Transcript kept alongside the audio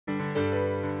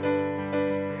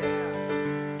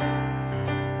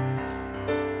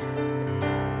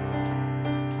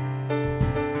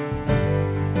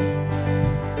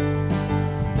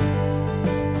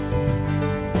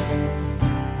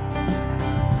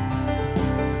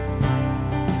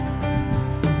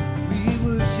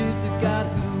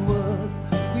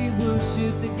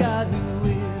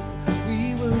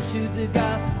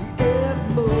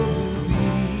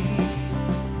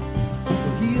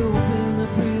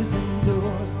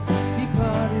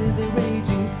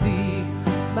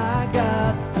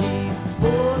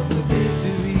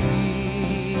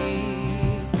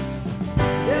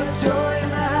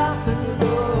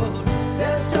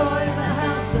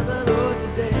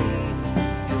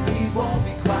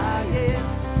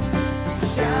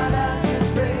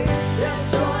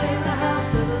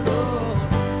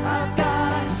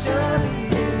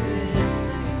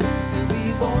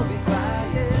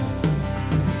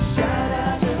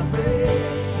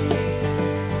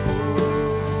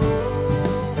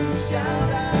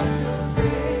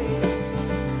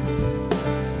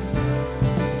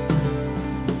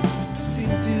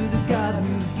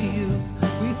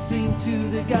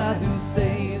who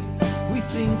saves. We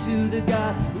sing to the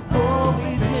God who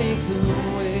always makes a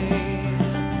way.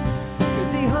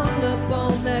 'Cause he hung up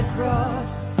on that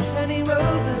cross and he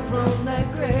rose up from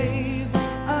that grave.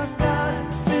 Our God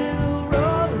is still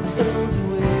rolling stones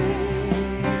away.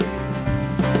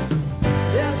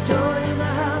 There's joy in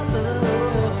the house of the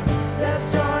Lord. There's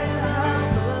joy in the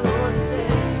house of the Lord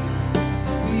today.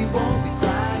 We won't be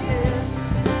quiet.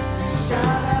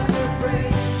 Shout out your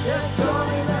praise. There's joy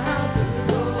in the house of the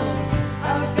Lord.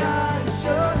 Our God is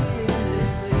surely in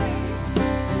this place.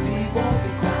 We won't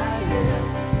be quiet.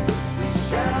 We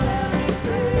shout out your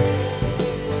praise.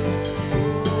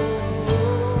 Oh,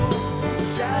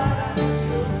 shout out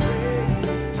your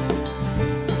praise.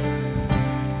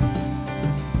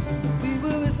 We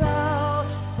were without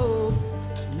hope,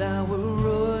 now we're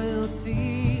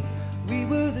royalty. We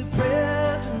were the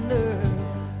prisoners,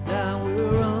 now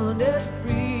we're on it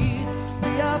free.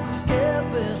 We are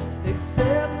forgiven,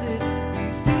 accepted,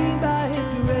 redeemed by his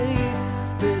grace.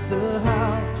 Let the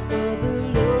house of the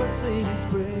Lord sing his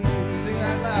praise. Sing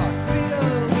that loud. We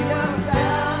are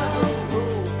without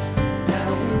hope, now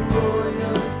we're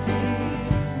royalty.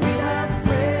 We are the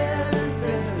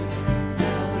prisoners,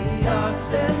 now we are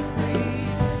set free.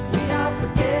 We are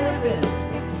forgiven,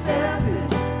 accepted,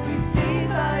 redeemed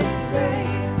by his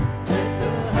grace. Let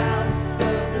the house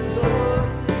of the Lord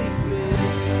be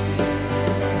praised.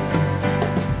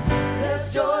 There's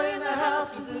joy in the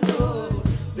house of the Lord.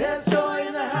 There's joy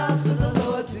in the house of the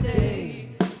Lord today.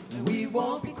 And we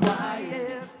won't be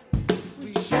quiet.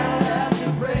 We shout out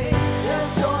your praise.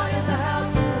 There's joy in the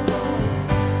house of the Lord.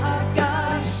 Our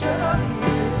God surely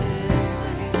is.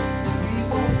 We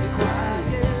won't be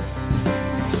quiet.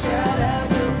 We shout out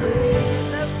your praise.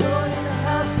 There's joy in the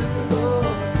house of the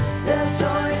Lord. There's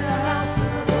joy in the house of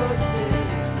the Lord today.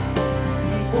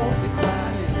 We won't be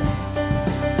quiet.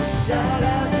 We shout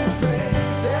out your praise.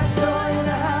 There's joy in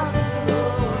the house of the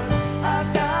Lord. Our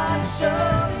God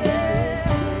surely is.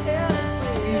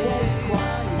 We won't be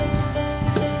quiet.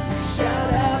 We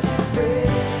shout out your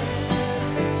praise.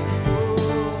 Oh,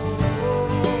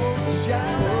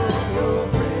 shout out your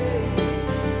praise.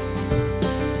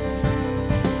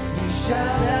 We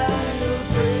shout out your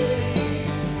praise.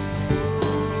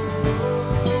 Oh,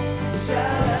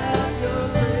 shout out your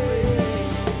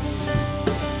praise.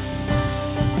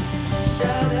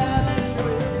 Shout out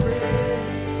your praise.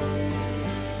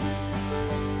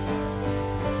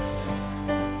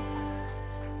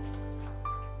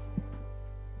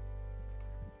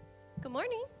 Good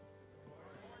morning.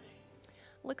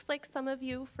 Looks like some of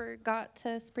you forgot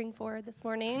to spring forward this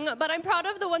morning, but I'm proud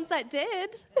of the ones that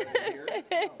did.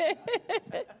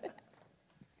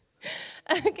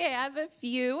 Okay, I have a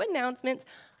few announcements.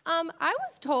 I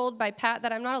was told by Pat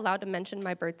that I'm not allowed to mention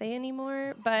my birthday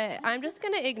anymore, but I'm just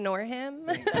going to ignore him.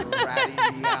 Thanks for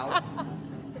ratting me out.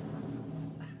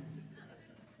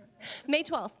 May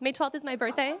 12th. May 12th is my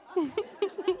birthday.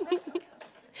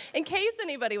 In case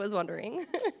anybody was wondering.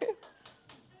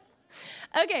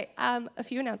 Okay, a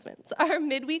few announcements. Our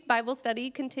midweek Bible study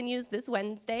continues this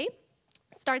Wednesday.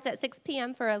 Starts at 6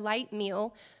 p.m. for a light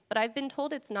meal, but I've been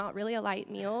told it's not really a light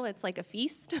meal. It's like a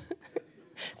feast.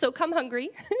 So come hungry.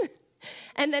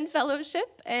 And then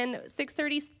fellowship, and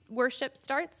 6:30 worship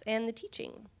starts and the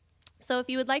teaching. So if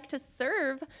you would like to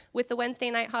serve with the Wednesday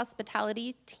night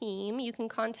hospitality team, you can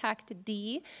contact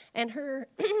Dee, and her,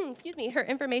 her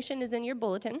information is in your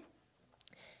bulletin.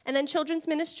 And then children's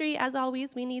ministry, as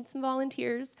always, we need some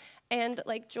volunteers. And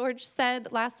like George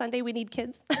said last Sunday, we need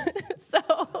kids. So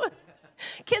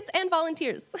kids and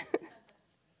volunteers.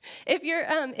 If you're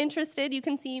interested, you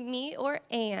can see me or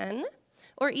Anne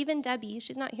or even Debbie.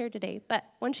 She's not here today, but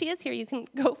when she is here, you can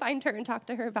go find her and talk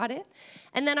to her about it.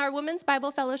 And then our Women's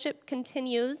Bible Fellowship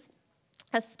continues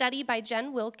a study by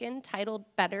Jen Wilkin titled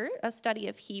Better, a study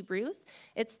of Hebrews.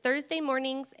 It's Thursday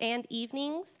mornings and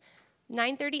evenings,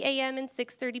 9:30 a.m. and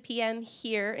 6:30 p.m.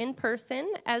 here in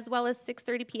person, as well as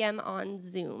 6:30 p.m. on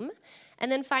Zoom. And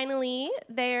then finally,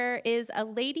 there is a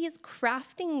ladies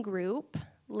crafting group,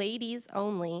 ladies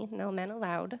only, no men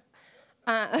allowed,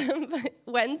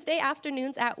 Wednesday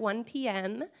afternoons at 1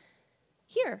 p.m.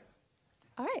 here.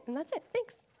 All right, and that's it.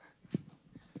 Thanks.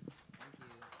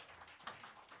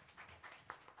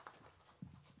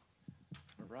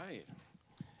 All right.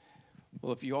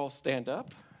 Well, if you all stand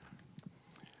up.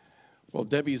 Well,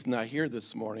 Debbie's not here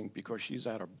this morning because she's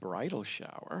at a bridal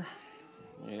shower.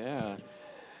 Yeah.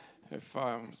 If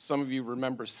some of you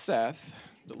remember Seth,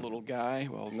 the little guy,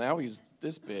 well, now he's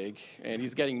this big, and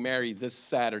he's getting married this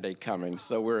Saturday coming,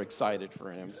 so we're excited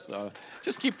for him. So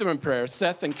just keep them in prayer,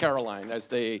 Seth and Caroline, as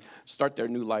they start their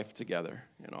new life together,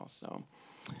 so.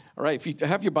 All right, if you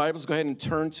have your Bibles, go ahead and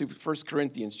turn to 1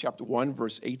 Corinthians chapter 1,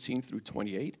 verse 18 through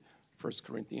 28. 1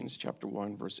 Corinthians chapter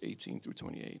 1, verse 18 through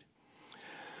 28.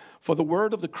 For the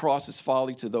word of the cross is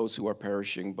folly to those who are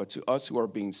perishing, but to us who are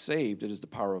being saved, it is the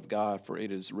power of God. For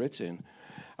it is written,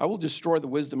 I will destroy the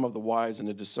wisdom of the wise, and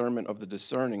the discernment of the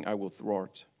discerning I will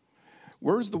thwart.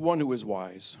 Where is the one who is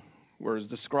wise? Where is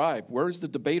the scribe? Where is the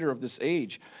debater of this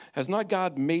age? Has not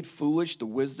God made foolish the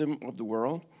wisdom of the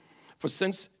world? For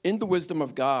since in the wisdom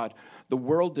of God, the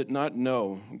world did not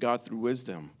know God through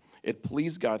wisdom, it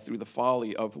pleased God through the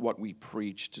folly of what we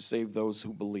preach to save those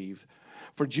who believe.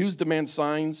 For Jews demand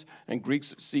signs and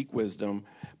Greeks seek wisdom,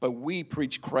 but we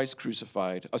preach Christ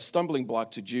crucified, a stumbling block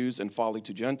to Jews and folly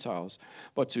to Gentiles.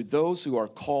 But to those who are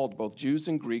called, both Jews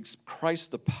and Greeks,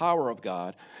 Christ the power of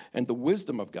God and the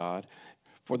wisdom of God.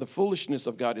 For the foolishness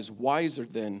of God is wiser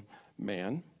than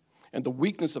man, and the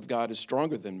weakness of God is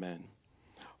stronger than men.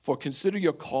 For consider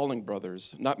your calling,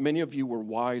 brothers. Not many of you were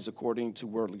wise according to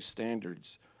worldly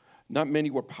standards. Not many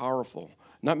were powerful.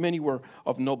 Not many were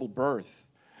of noble birth.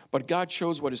 But God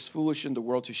chose what is foolish in the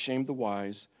world to shame the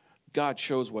wise. God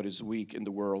chose what is weak in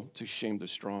the world to shame the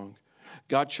strong.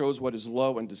 God chose what is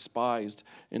low and despised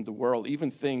in the world,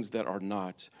 even things that are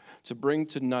not, to bring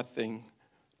to nothing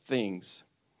things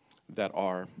that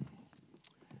are.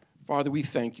 Father, we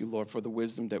thank you, Lord, for the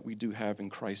wisdom that we do have in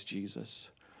Christ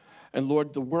Jesus. And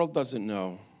Lord, the world doesn't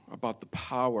know about the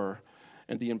power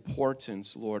and the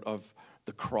importance, Lord, of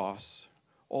the cross.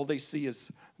 All they see is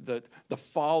the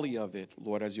folly of it,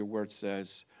 Lord, as your word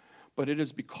says. But it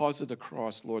is because of the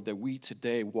cross, Lord, that we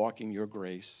today walk in your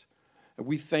grace. And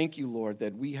we thank you, Lord,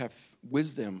 that we have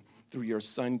wisdom through your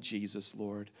Son, Jesus,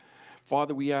 Lord.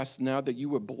 Father, we ask now that you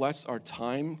would bless our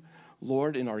time,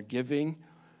 Lord, in our giving.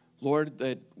 Lord,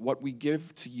 that what we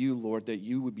give to you, Lord, that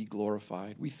you would be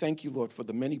glorified. We thank you, Lord, for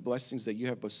the many blessings that you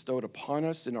have bestowed upon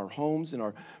us in our homes, in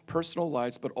our personal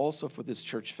lives, but also for this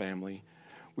church family.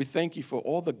 We thank you for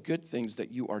all the good things that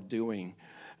you are doing.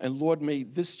 And Lord, may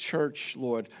this church,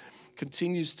 Lord,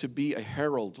 continues to be a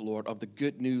herald, Lord, of the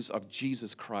good news of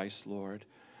Jesus Christ, Lord.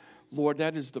 Lord,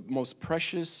 that is the most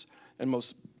precious and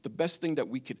the best thing that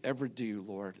we could ever do,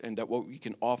 Lord, and that what we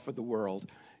can offer the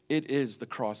world. It is the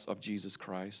cross of Jesus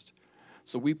Christ.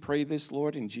 So we pray this,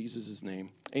 Lord, in Jesus'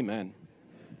 name. Amen.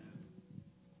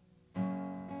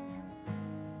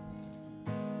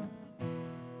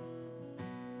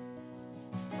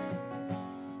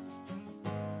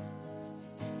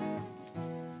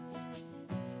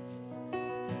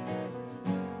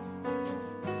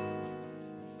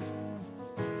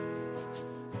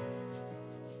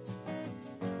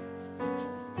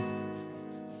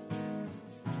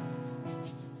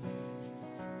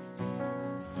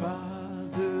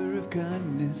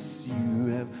 Kindness, you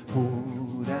have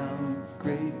poured out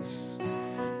grace.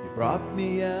 You brought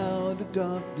me out of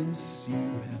darkness. You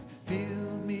have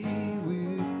filled me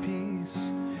with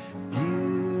peace.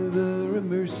 Giver of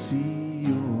mercy,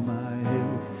 you're my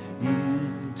help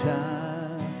in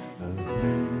time of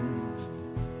need.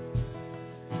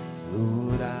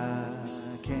 Lord, I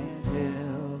can't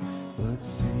help but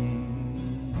sing.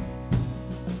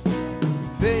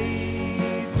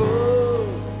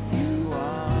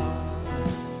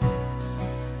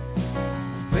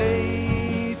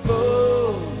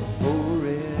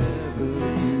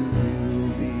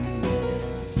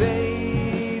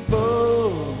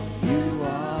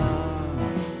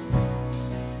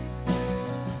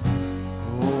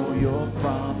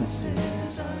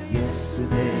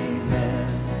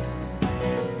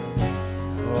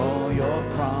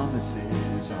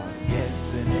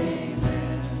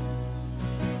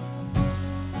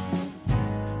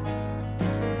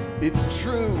 It's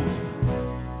true.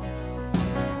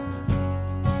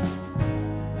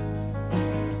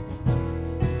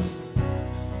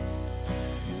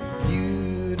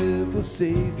 Beautiful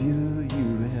Savior,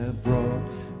 you have brought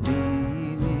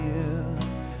me near.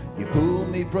 You pulled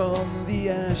me from the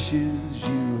ashes.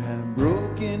 You have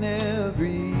broken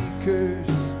every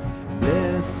curse.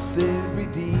 Blessed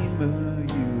Redeemer,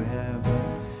 you have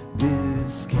brought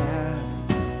this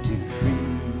captive free.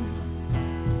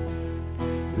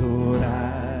 Lord,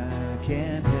 I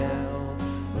can't help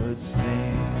but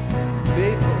sing.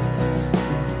 Faithful,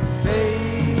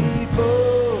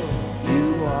 faithful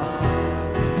you are.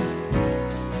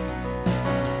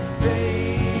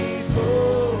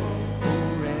 Faithful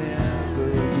forever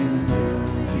you will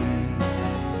be.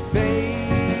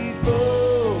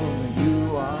 Faithful you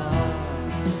are.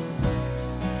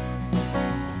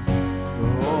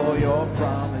 Oh, your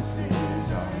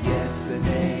promises are yes and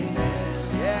amen.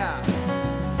 Yeah.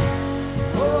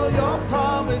 Oh, your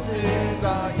promises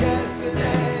are yes and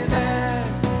amen.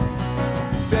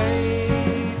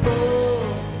 Faithful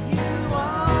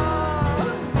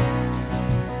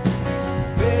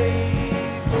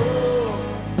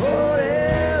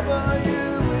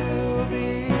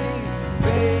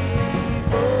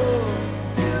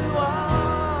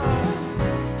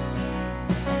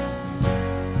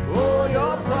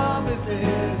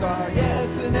promises are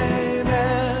yes and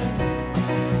amen.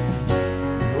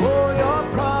 Oh, your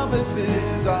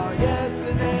promises are yes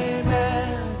and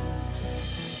amen.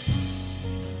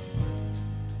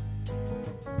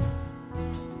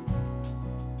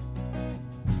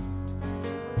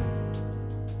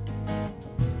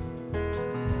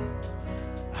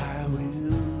 I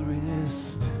will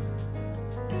rest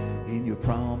in your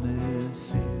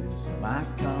promises. My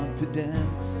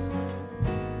confidence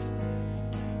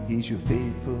is your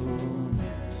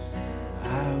faithfulness.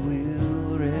 I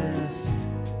will rest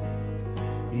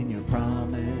in your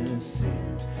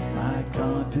promises. My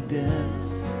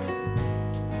confidence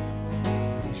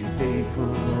is your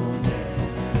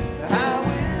faithfulness. I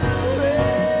will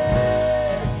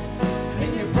rest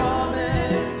in your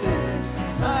promises.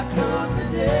 My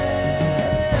confidence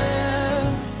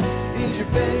is your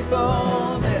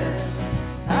faithfulness.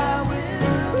 I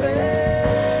will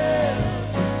rest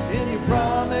in your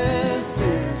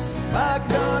promises. My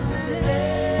confidence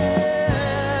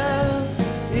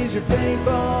is your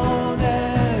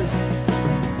faithfulness.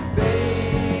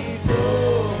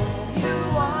 Faithful you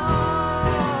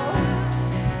are.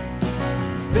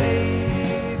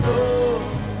 Faithful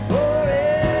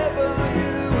forever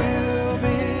you will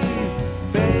be.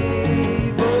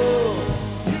 Faithful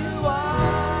you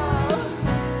are.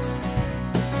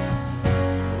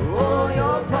 Oh,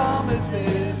 your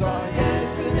promises are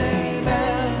yes and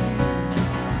amen.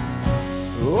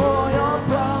 Oh, your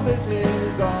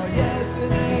promises are yes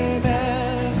and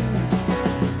amen.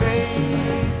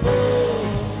 Faithful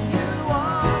you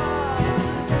are.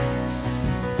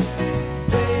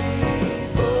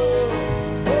 Faithful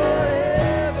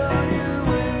forever you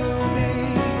will be.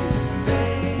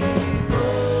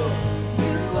 Faithful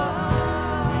you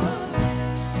are.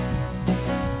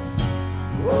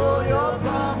 Oh, your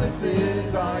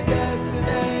promises are yes and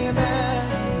amen.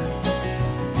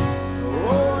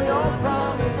 Oh, your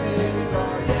promises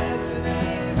are yes and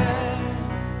amen.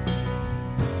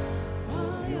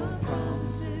 Oh, your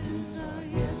promises are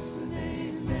yes and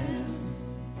amen.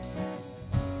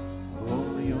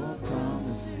 Oh, your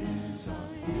promises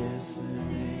are yes and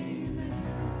amen.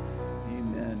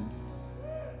 Amen.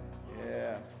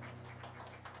 Yeah.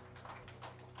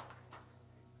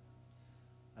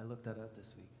 I looked that up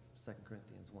this week, 2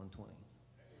 Corinthians 1:20.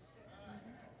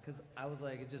 Because I was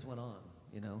like, it just went on,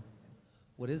 you know.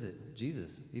 What is it?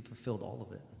 Jesus. He fulfilled all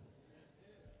of it.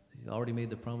 He already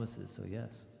made the promises, so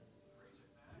yes.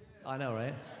 I know,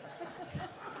 right?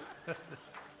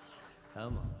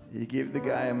 Come on. You give the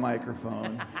guy a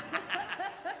microphone,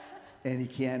 and he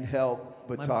can't help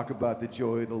but talk about the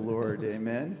joy of the Lord.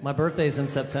 Amen. My birthday's in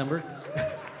September.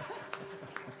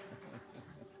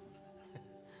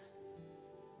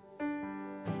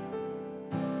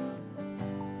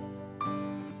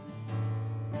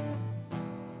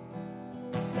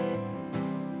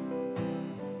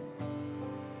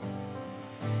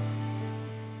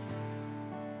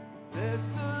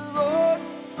 Bless the Lord,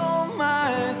 oh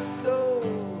my soul,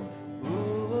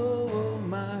 oh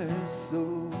my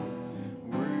soul,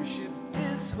 worship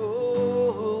His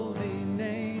holy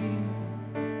name.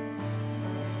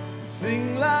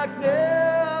 Sing like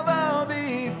never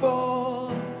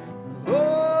before,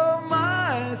 oh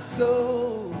my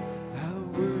soul,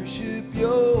 I worship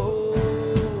Your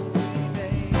holy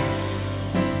name.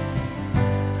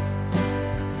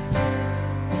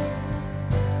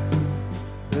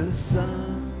 The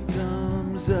sun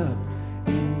comes up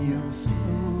in your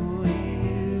snowy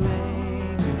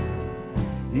anger.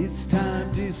 It's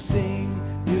time to sing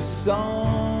your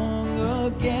song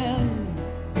again.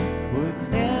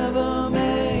 Whatever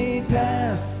may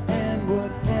pass and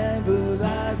whatever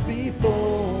lies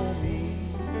before me,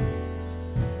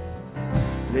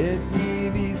 let me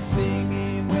be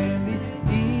singing when the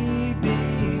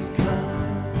evening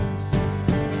comes.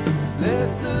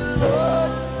 Bless the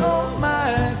Lord, oh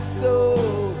my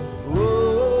soul,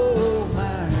 oh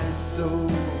my soul,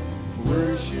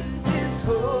 worship His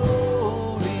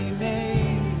holy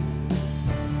name.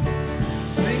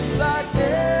 Sing like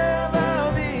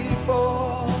never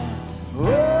before,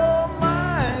 oh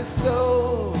my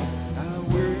soul, I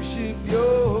worship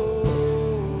Your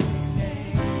holy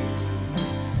name.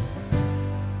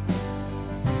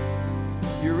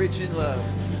 You're rich in love.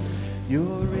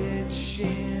 You're rich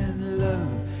in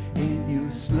love, and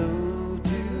you're slow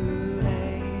to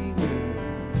anger.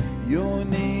 Your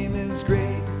name is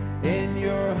great, and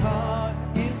your heart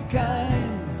is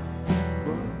kind.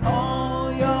 For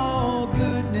all Your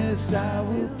goodness, I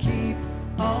will keep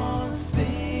on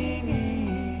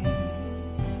singing.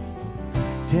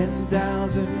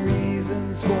 10,000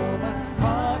 reasons for my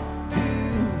heart to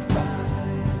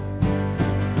find.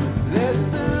 Bless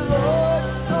the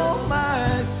Lord,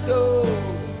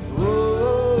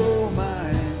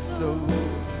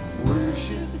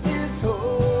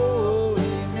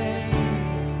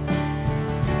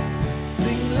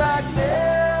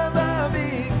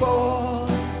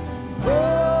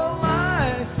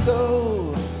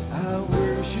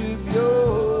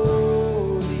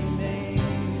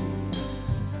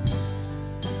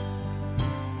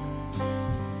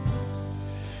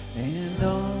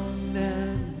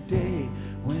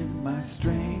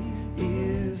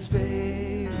 is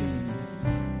failing,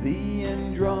 the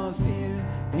end draws near,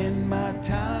 and my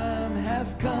time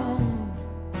has come.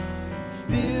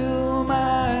 Still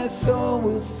my soul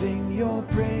will sing your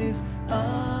praise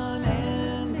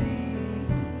unending.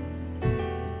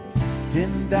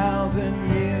 10,000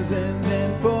 years and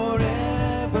then forevermore.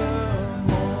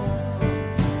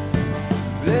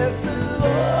 Bless the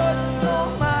Lord,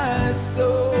 oh my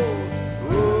soul,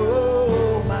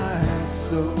 oh my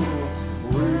soul,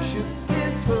 worship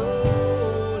His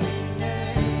holy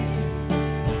name.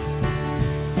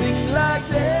 Sing like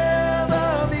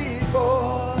never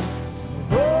before,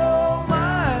 oh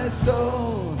my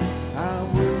soul, I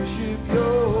worship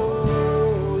your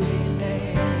holy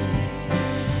name.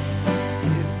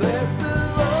 Yes, bless the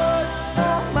Lord,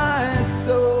 oh my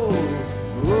soul,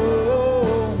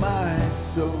 oh my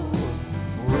soul,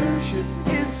 worship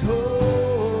His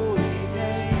holy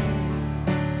name.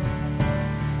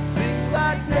 Sing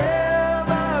like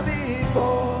never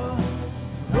before,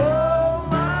 oh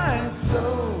my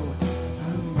soul,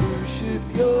 I worship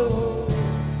your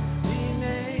holy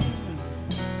name.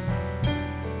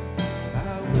 I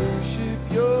worship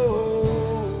your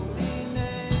holy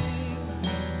name.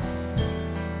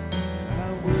 I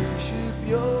worship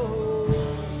your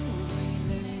holy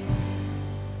name.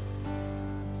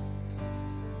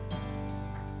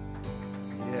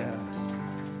 Yeah.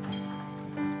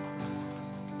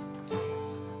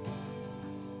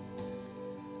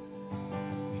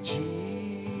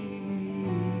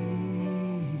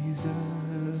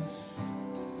 Jesus,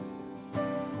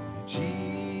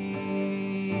 Jesus,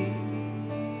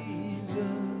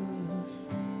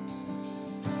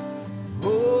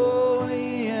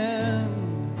 Holy and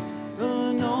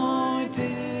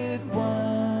Anointed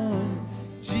One,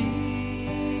 Jesus.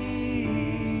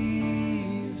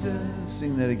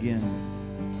 Sing that again.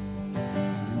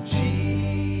 Jesus,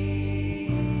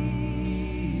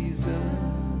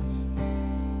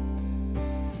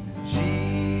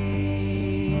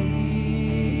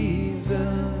 Jesus,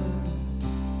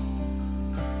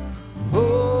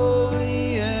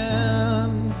 Holy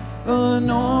and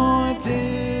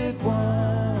Anointed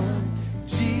One,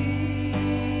 Jesus.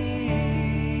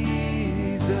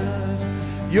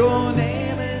 Your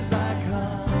name is like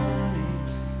honey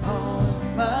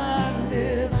on my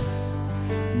lips,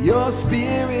 your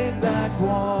spirit like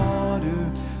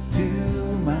water to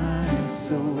my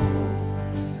soul.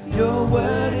 Your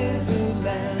word is a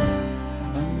lamp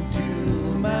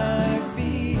unto my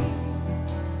feet.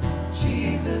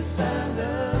 Jesus, I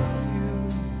love you.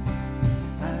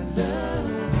 I love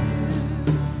you.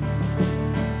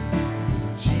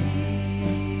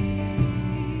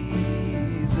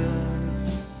 Jesus,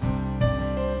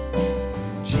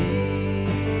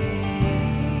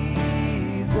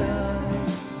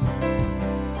 Jesus,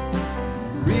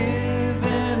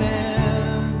 risen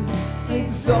and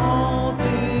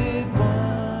exalted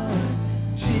One,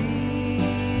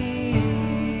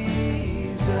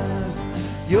 Jesus.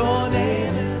 Your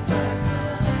name is like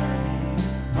honey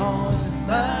on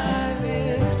my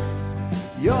lips,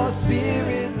 your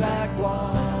spirit like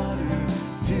water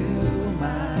to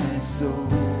my soul.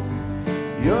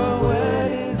 Your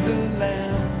word is a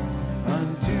lamp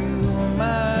unto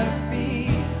my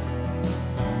feet.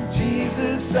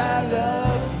 Jesus, I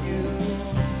love you.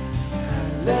 I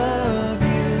love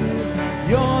you.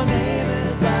 Your name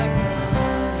is like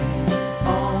honey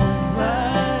on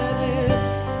my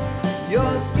lips,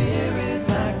 your spirit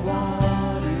like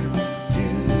water to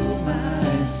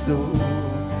my soul.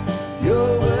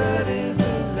 Your word is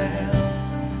a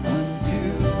lamp unto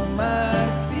my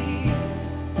feet.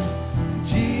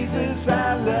 Jesus,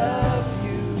 I love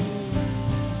you.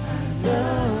 I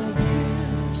love you.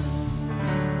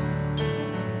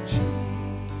 Jesus.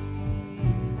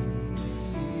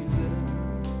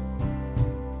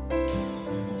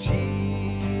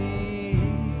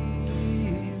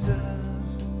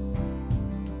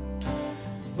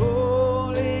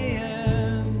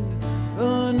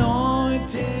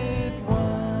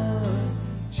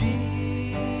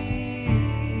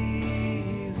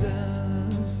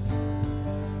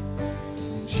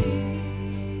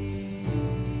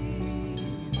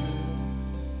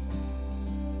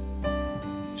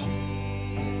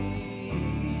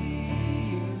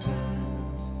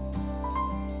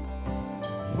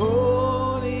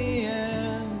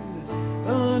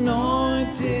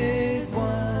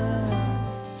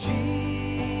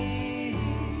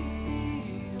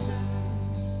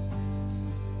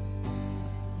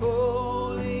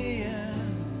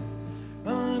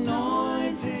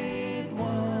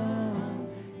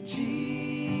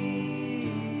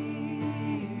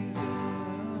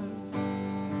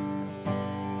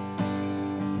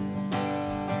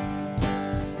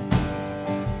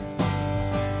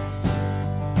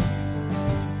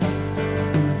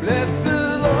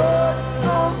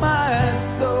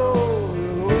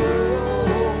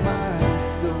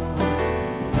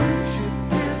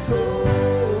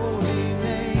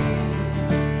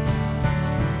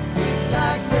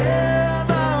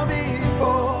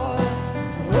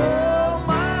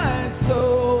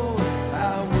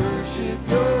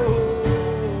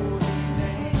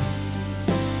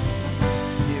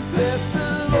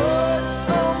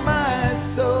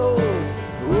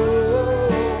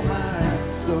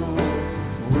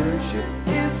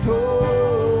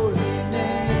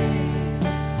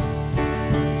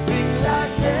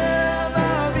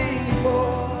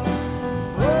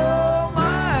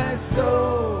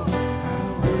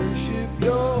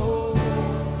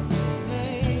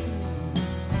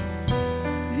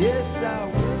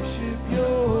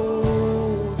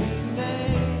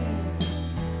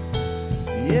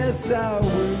 Yes, I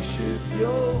worship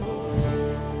your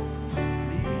holy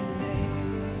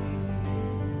name.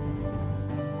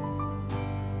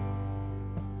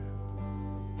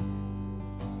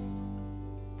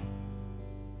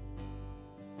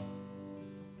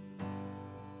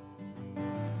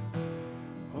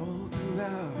 All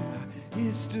throughout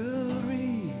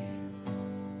history,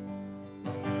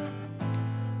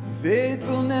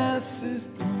 faithfulness is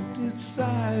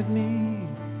inside me.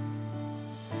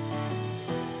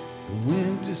 The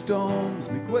winter storms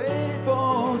make way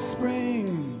for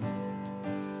spring.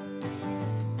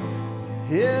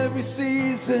 Every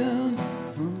season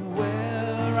from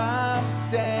where I'm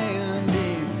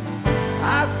standing,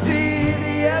 I see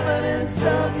the evidence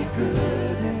of your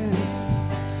goodness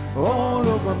all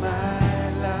over my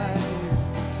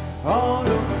life, all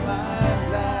over my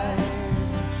life.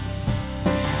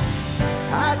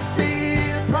 I see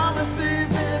the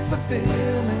promises in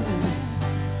fulfillment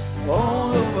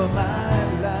all over my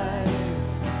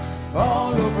life,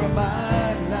 all over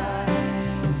my life.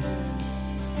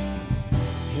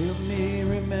 Help me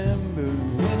remember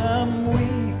when I'm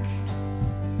weak.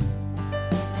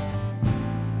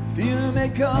 Fear may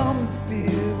come,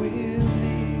 fear will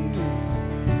leave.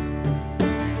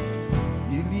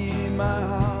 You lead my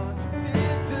heart to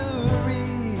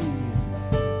victory.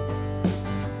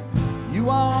 You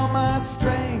are my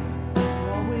strength,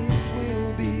 always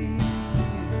will be.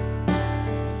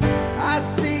 I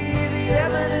see the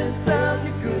evidence of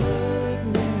your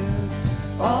goodness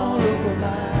all over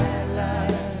my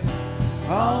life,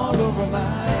 all over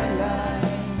my life.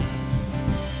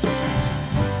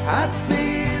 I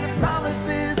see the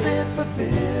promises in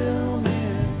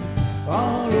fulfillment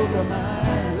all over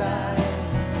my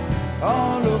life,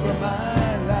 all over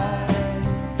my life.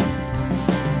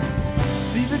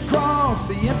 See the cross,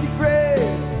 the empty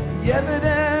grave, the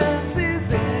evidence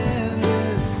is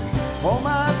endless. All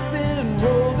my sin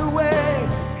rolled away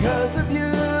because of you,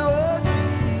 oh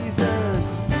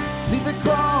Jesus. See the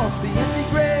cross, the empty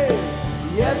grave,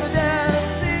 the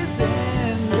evidence is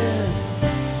endless.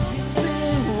 Deep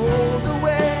sin rolled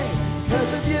away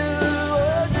because of you,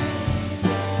 oh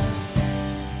Jesus.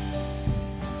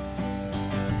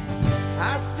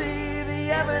 I see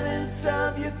the evidence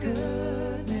of your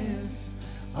goodness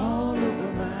all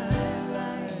over my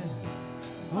life,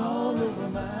 all over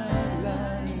my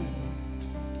life.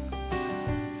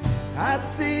 I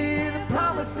see the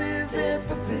promises in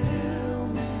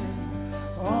fulfillment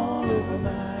all over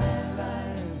my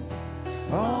life,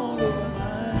 all over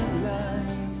my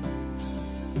life.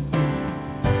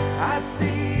 I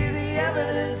see the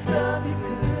evidence of your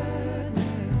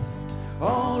goodness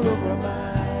all over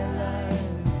my life,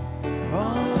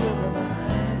 all over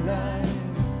my life.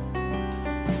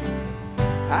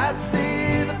 I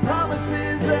see the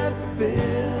promises and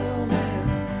fulfillment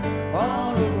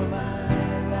all over my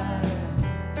life,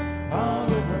 all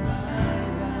over my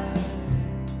life.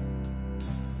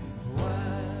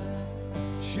 Why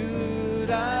should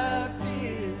I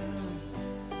fear?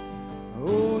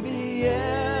 Oh, the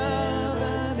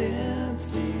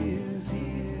evidence is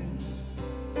here.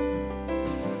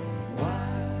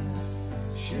 Why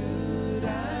should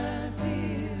I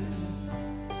fear?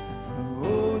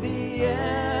 Oh, the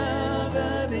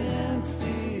evidence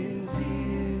is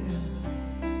here.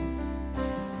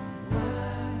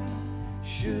 Why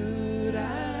should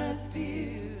I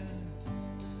fear?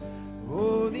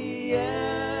 Oh, the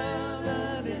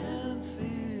evidence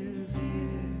is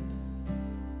here.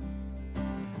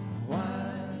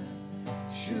 Why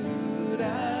should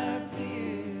I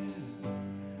fear?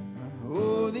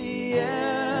 Oh, the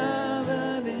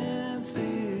evidence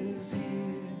is here.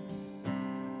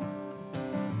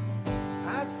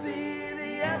 I see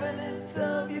the evidence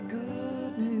of your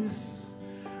goodness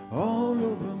all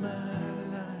over my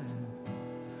life,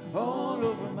 all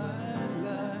over my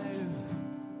life.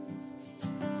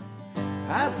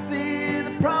 I see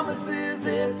the promises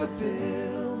in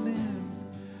fulfillment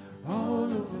all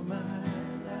over my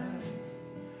life,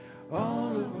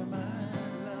 all over my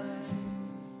life.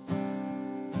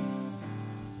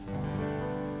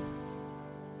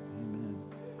 Amen.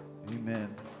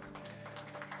 Amen.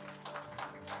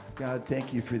 God,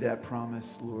 thank you for that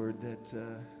promise, Lord, that,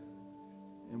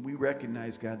 and we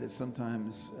recognize, God, that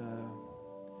sometimes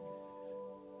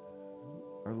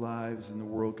our lives in the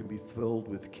world can be filled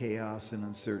with chaos and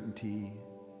uncertainty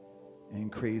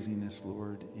and craziness,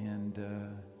 Lord. And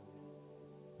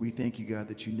we thank you, God,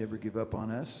 that you never give up on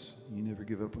us. You never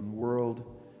give up on the world.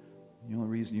 The only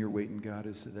reason you're waiting, God,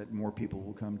 is so that more people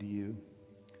will come to you.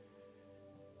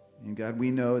 And God, we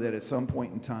know that at some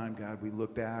point in time, God, we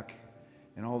look back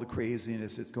and all the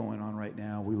craziness that's going on right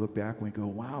now, we look back and we go,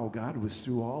 wow, God was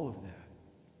through all of that.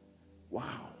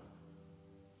 Wow.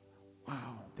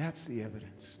 Wow, that's the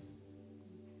evidence.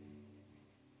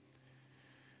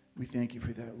 We thank you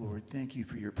for that, Lord. Thank you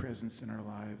for your presence in our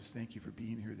lives. Thank you for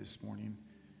being here this morning.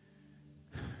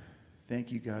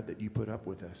 Thank you, God, that you put up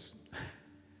with us.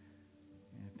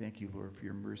 And thank you, Lord, for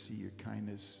your mercy, your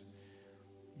kindness,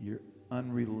 your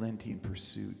unrelenting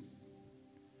pursuit,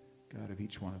 God, of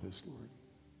each one of us, Lord.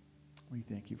 We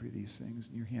thank you for these things.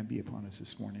 And your hand be upon us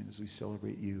this morning as we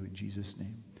celebrate you in Jesus'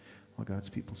 name. All God's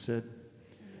people said,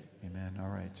 amen. All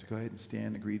right, so go ahead and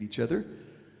stand and greet each other.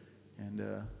 And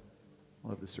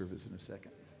we'll have the service in a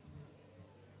second.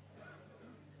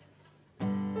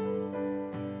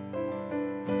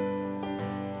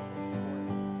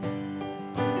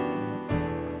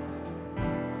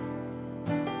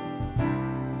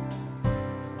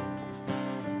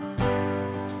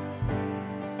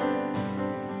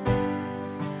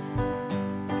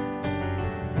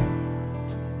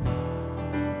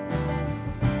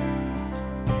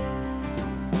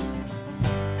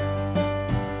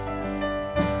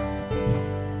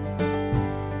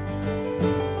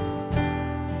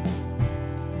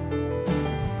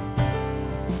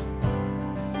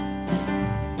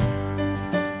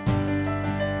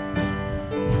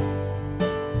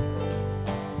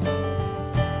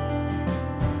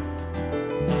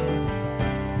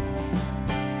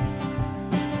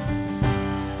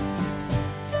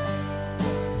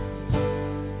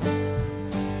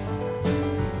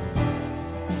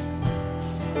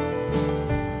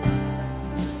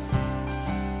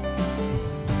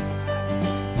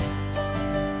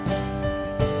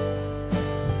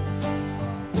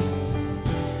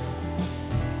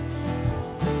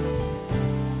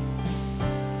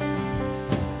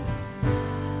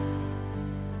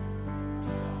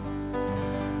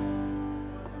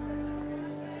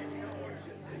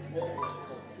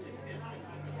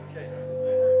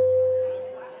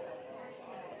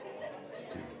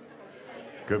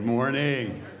 Good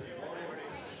morning.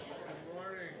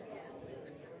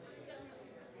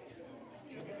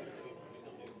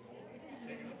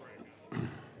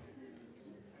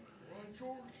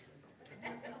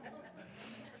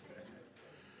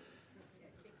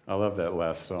 I love that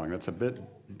last song. That's a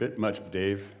bit much,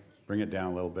 Dave. Bring it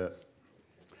down a little bit.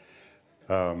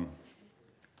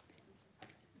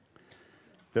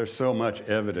 There's so much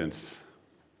evidence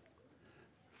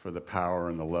for the power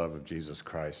and the love of Jesus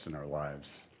Christ in our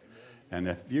lives. And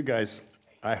if you guys,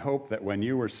 I hope that when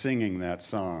you were singing that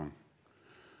song,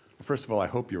 first of all, I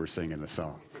hope you were singing the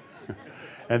song.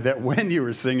 And that when you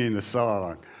were singing the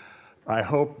song, I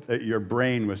hope that your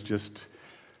brain was just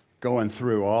going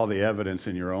through all the evidence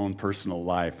in your own personal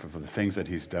life of the things that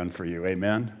he's done for you.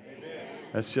 Amen? Amen.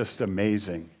 That's just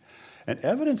amazing. And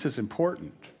evidence is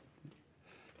important.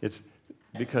 It's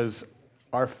because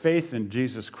our faith in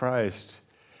Jesus Christ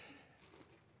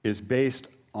is based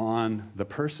on the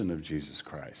person of Jesus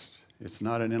Christ. It's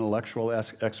not an intellectual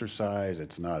exercise.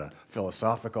 It's not a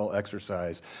philosophical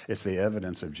exercise. It's the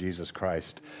evidence of Jesus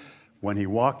Christ when he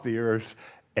walked the earth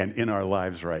and in our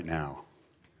lives right now.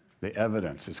 The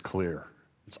evidence is clear.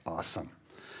 It's awesome.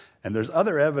 And there's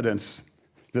other evidence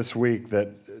this week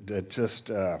that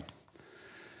just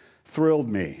thrilled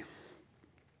me.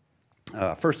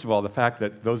 First of all, the fact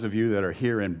that those of you that are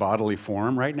here in bodily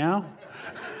form right now,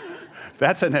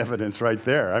 that's an evidence right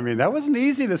there. I mean, that wasn't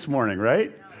easy this morning,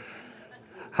 right?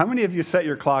 How many of you set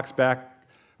your clocks back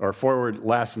or forward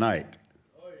last night?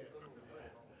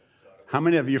 How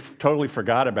many of you totally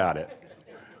forgot about it?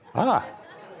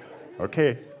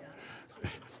 Okay.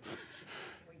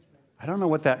 I don't know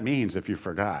what that means if you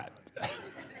forgot.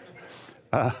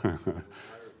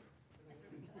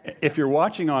 If you're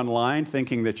watching online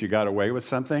thinking that you got away with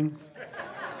something,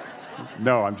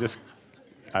 no,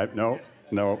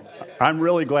 no. I'm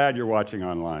really glad you're watching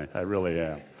online. I really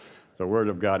am. The Word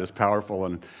of God is powerful,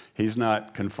 and he's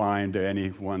not confined to any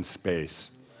one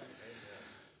space.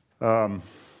 The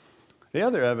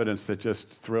other evidence that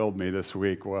just thrilled me this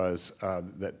week was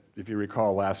that, if you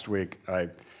recall last week,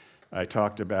 I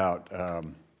talked about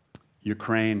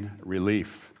Ukraine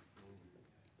relief.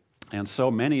 And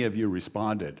so many of you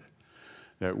responded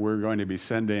that we're going to be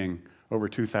sending over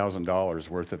 $2,000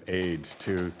 worth of aid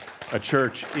to a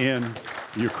church in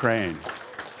Ukraine.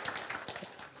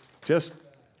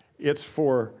 It's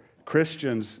for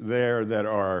Christians there that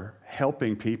are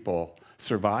helping people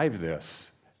survive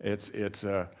this. It's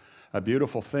a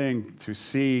beautiful thing to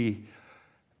see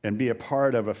and be a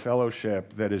part of a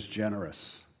fellowship that is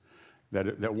generous,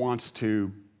 that wants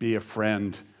to be a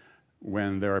friend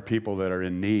when there are people that are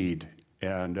in need.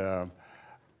 And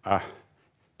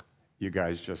you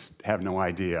guys just have no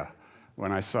idea.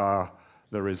 When I saw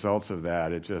the results of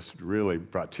that, it just really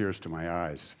brought tears to my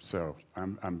eyes. So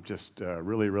I'm just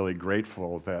really, really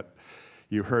grateful that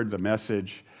you heard the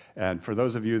message. And for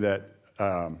those of you that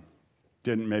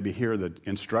didn't maybe hear the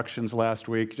instructions last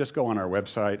week, just go on our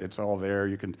website. It's all there.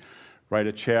 You can write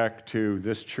a check to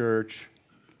this church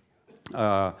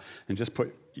and just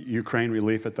put Ukraine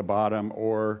Relief at the bottom,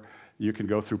 or you can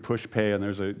go through Push Pay, and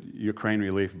there's a Ukraine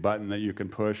Relief button that you can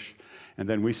push. And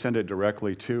then we send it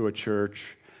directly to a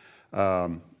church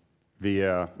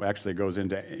actually it goes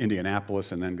into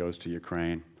Indianapolis and then goes to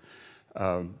Ukraine.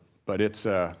 But it's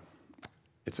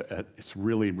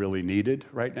really, really needed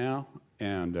right now.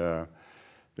 And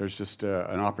there's just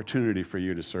an opportunity for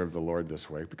you to serve the Lord this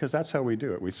way, because that's how we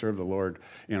do it. We serve the Lord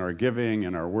in our giving,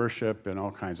 in our worship, and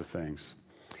all kinds of things.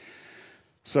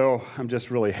 So I'm just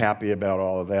really happy about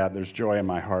all of that. There's joy in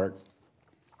my heart.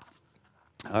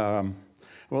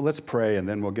 Well, let's pray, and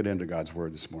then we'll get into God's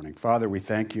word this morning. Father, we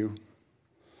thank you.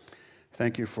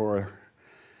 Thank you for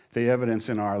the evidence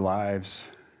in our lives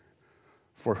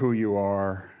for who you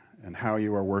are and how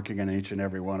you are working in each and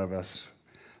every one of us.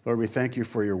 Lord, we thank you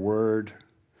for your word.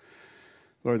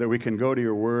 Lord, that we can go to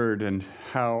your word, and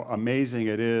how amazing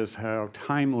it is, how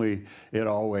timely it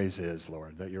always is,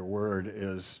 Lord, that your word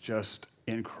is just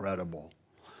incredible.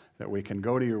 That we can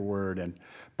go to your word, and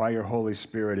by your Holy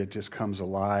Spirit, it just comes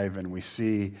alive, and we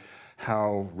see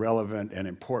how relevant and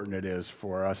important it is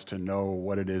for us to know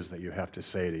what it is that you have to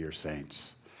say to your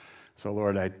saints. So,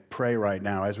 Lord, I pray right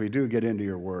now, as we do get into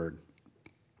your word,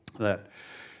 that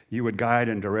you would guide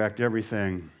and direct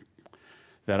everything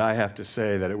that I have to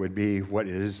say, that it would be what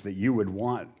it is that you would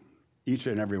want each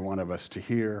and every one of us to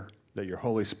hear, that your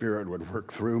Holy Spirit would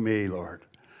work through me, Lord,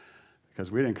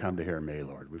 because we didn't come to hear me,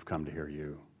 Lord. We've come to hear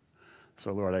you.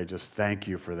 So, Lord, I just thank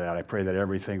you for that. I pray that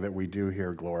everything that we do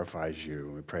here glorifies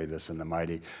you. We pray this in the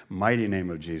mighty, mighty name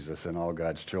of Jesus, and all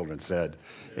God's children said,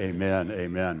 amen,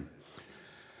 amen.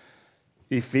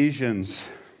 Ephesians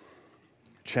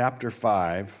chapter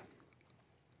 5.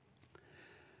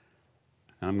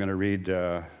 I'm going to read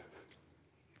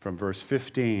from verse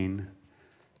 15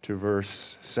 to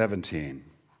verse 17.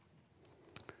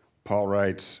 Paul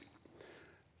writes,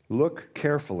 "Look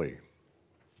carefully,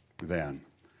 then,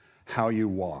 how you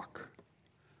walk,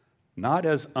 not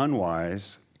as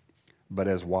unwise, but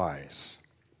as wise,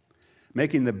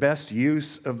 making the best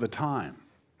use of the time,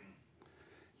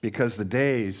 because the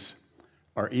days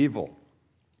are evil.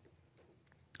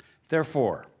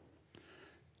 Therefore,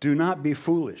 do not be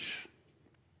foolish,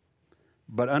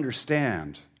 but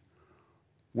understand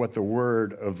what the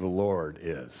word of the Lord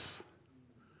is."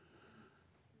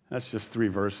 That's just 3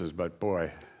 verses, but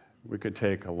boy, we could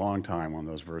take a long time on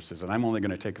those verses, and I'm only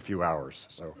going to take a few hours,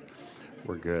 so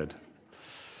we're good.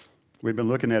 We've been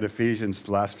looking at Ephesians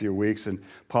the last few weeks, and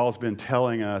Paul's been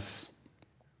telling us,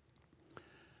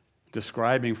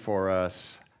 describing for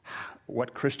us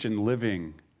what Christian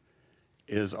living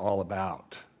is all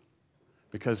about.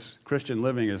 Because Christian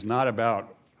living is not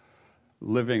about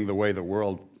living the way the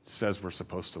world says we're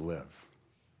supposed to live.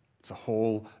 It's a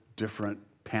whole different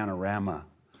panorama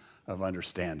of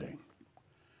understanding.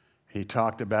 He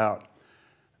talked about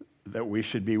that we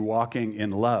should be walking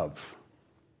in love.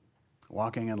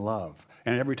 Walking in love.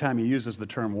 And every time he uses the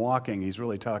term walking, he's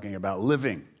really talking about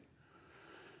living.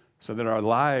 So that our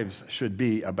lives should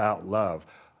be about love.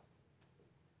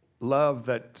 Love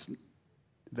that's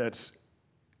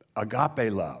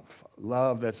agape love.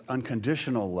 Love that's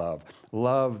unconditional love.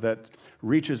 Love that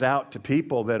reaches out to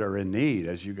people that are in need,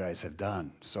 as you guys have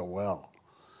done so well.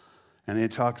 And he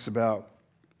talks about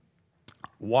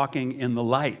walking in the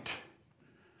light.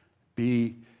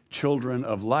 Be children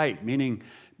of light, meaning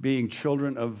being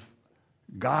children of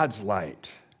God's light,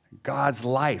 God's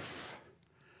life.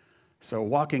 So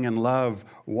walking in love,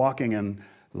 walking in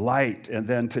light. And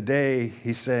then today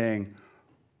he's saying,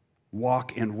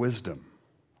 walk in wisdom.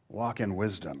 Walk in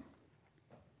wisdom.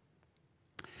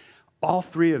 All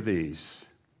 3 of these,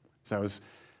 as I was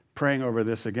praying over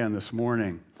this again this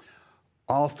morning,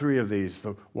 all 3 of these,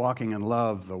 the walking in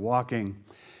love, the walking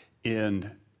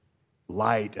in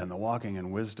light, and the walking in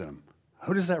wisdom,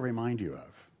 who does that remind you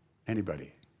of?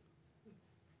 Anybody?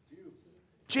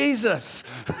 Jesus!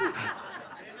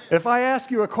 If I ask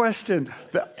you a question,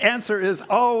 the answer is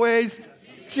always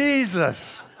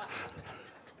Jesus.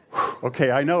 Okay,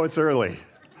 I know it's early.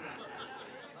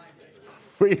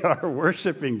 We are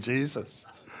worshiping Jesus,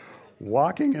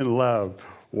 walking in love,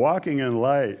 walking in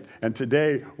light, and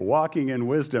today, walking in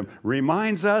wisdom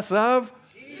reminds us of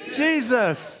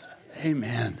Jesus.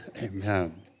 Amen.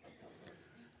 Amen.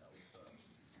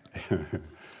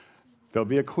 There'll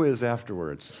be a quiz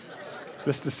afterwards,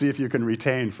 just to see if you can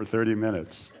retain for 30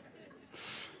 minutes.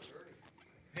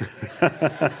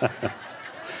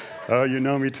 Oh, you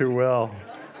know me too well.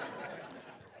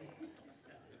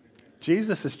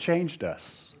 Jesus has changed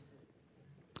us.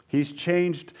 He's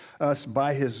changed us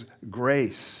by his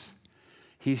grace.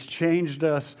 He's changed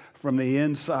us from the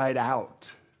inside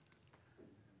out.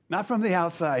 Not from the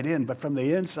outside in, but from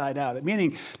the inside out,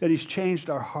 meaning that he's changed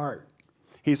our heart.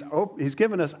 He's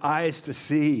given us eyes to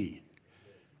see,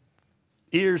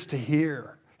 ears to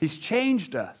hear. He's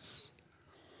changed us.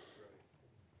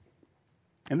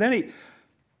 And then he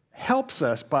helps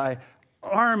us by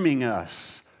arming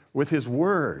us with his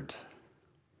word.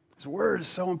 His word is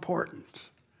so important.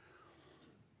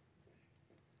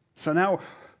 So now,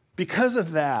 because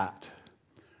of that,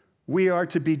 we are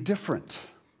to be different.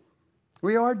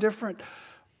 We are different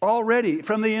already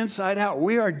from the inside out.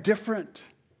 We are different.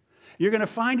 You're going to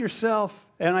find yourself,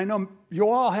 and I know you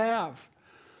all have,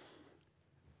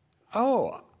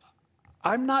 oh,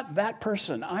 I'm not that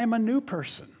person. I'm a new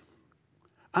person.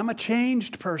 I'm a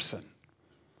changed person.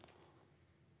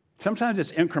 Sometimes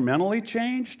it's incrementally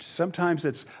changed. Sometimes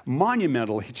it's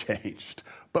monumentally changed.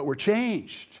 But we're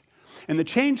changed. And the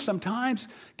change sometimes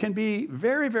can be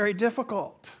very, very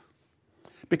difficult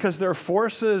because there are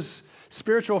forces,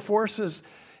 spiritual forces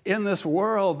in this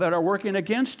world that are working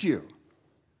against you.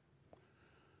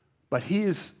 But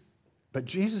Jesus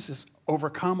has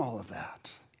overcome all of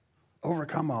that.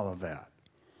 Overcome all of that.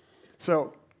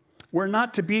 So we're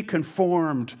not to be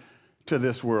conformed to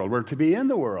this world. We're to be in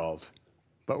the world,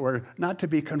 but we're not to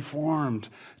be conformed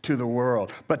to the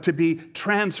world, but to be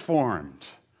transformed.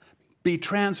 Be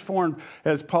transformed,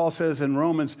 as Paul says in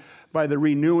Romans, by the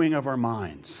renewing of our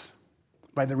minds.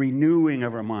 By the renewing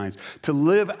of our minds. To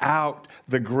live out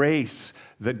the grace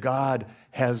that God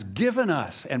has given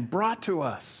us and brought to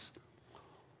us.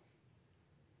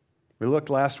 We looked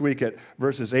last week at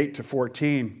verses 8 to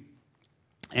 14.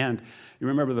 And you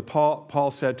remember that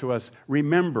Paul said to us,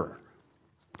 remember.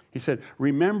 He said,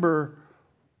 remember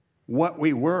what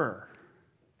we were.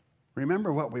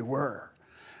 Remember what we were.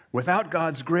 Without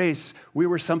God's grace, we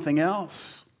were something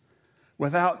else.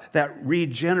 Without that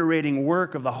regenerating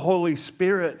work of the Holy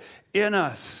Spirit in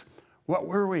us, what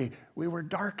were we? We were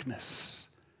darkness.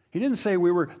 He didn't say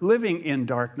we were living in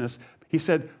darkness. He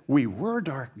said we were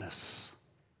darkness.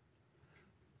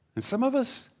 And some of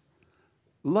us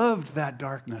loved that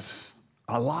darkness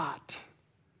a lot.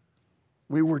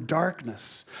 We were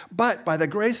darkness. But by the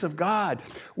grace of God,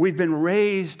 we've been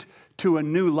raised to a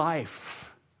new life.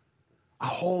 A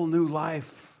whole new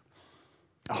life,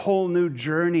 a whole new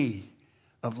journey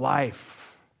of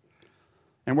life.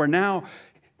 And we're now,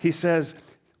 he says,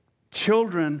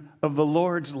 children of the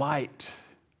Lord's light.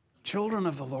 Children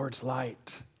of the Lord's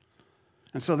light.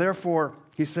 And so therefore,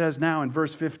 he says now in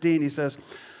verse 15, he says,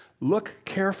 look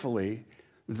carefully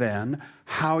then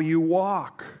how you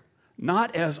walk,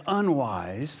 not as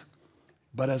unwise,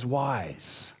 but as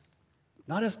wise.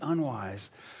 Not as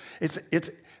unwise.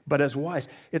 But as wise.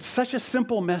 It's such a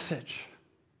simple message.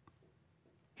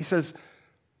 He says,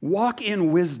 walk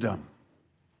in wisdom.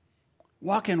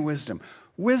 Walk in wisdom.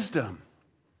 Wisdom.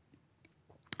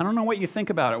 I don't know what you think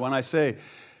about it when I say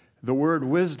the word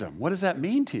wisdom. What does that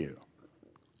mean to you?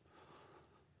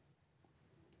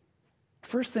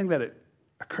 First thing that it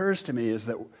occurs to me is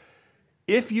that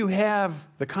if you have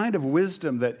the kind of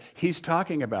wisdom that he's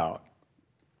talking about,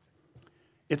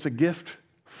 it's a gift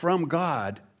from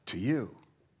God to you.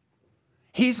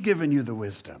 He's given you the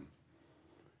wisdom.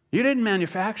 You didn't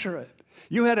manufacture it.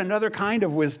 You had another kind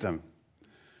of wisdom.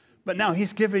 But now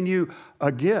he's given you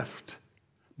a gift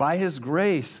by his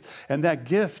grace, and that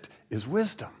gift is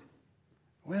wisdom.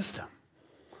 Wisdom.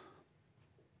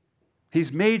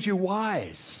 He's made you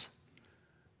wise.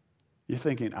 You're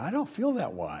thinking, I don't feel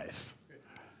that wise.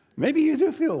 Maybe you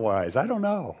do feel wise. I don't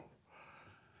know.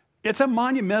 It's a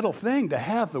monumental thing to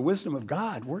have the wisdom of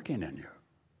God working in you.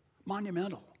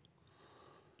 Monumental.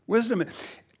 Wisdom.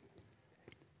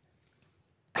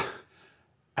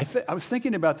 I was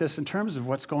thinking about this in terms of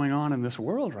what's going on in this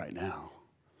world right now.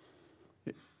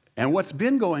 And what's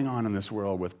been going on in this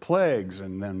world with plagues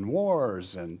and then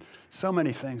wars and so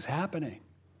many things happening.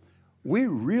 We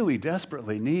really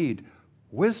desperately need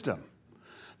wisdom.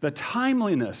 The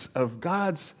timeliness of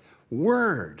God's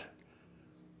word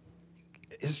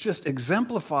is just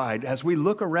exemplified as we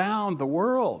look around the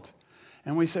world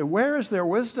and we say, where is their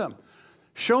wisdom?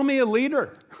 Show me a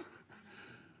leader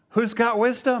who's got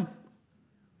wisdom.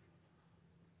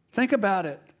 Think about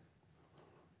it.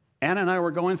 Anna and I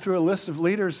were going through a list of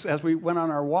leaders as we went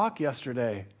on our walk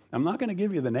yesterday. I'm not going to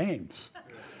give you the names.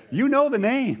 You know the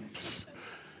names.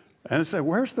 And I said,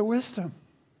 where's the wisdom?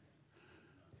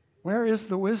 Where is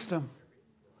the wisdom?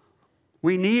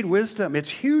 We need wisdom. It's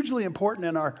hugely important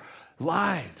in our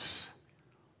lives.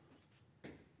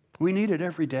 We need it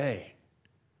every day.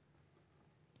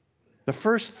 The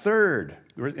first third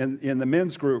in the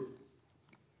men's group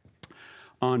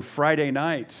on Friday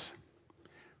nights,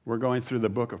 we're going through the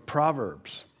book of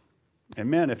Proverbs. And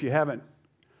men, if you haven't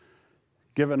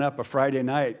given up a Friday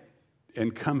night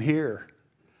and come here,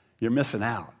 you're missing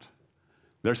out.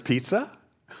 There's pizza.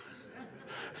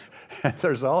 And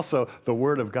there's also the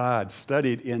Word of God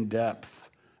studied in depth.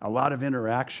 A lot of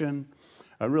interaction.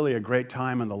 Really a great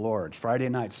time in the Lord. Friday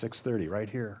night, 6:30, right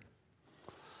here.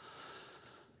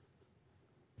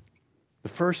 The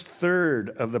first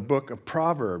third of the book of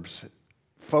Proverbs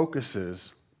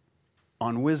focuses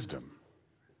on wisdom.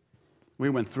 We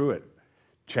went through it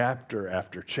chapter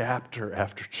after chapter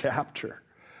after chapter.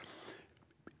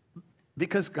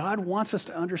 Because God wants us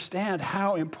to understand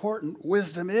how important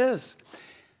wisdom is.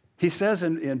 He says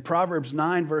in Proverbs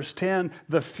 9, verse 10,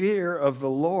 the fear of the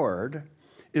Lord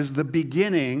is the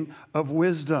beginning of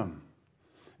wisdom.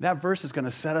 That verse is going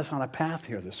to set us on a path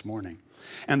here this morning.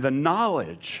 And the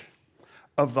knowledge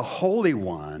of the Holy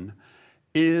One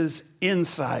is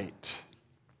insight.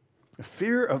 The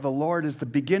fear of the Lord is the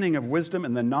beginning of wisdom,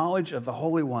 and the knowledge of the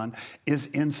Holy One is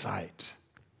insight.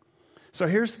 So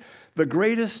here's the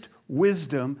greatest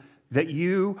wisdom that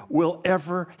you will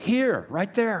ever hear,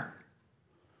 right there.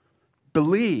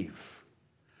 Believe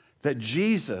that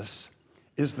Jesus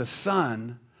is the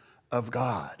Son of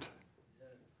God.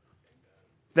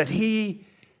 That He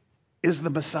is the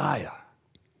Messiah.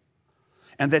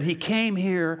 And that He came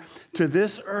here to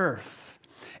this earth.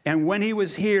 And when He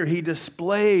was here, He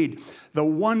displayed the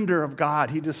wonder of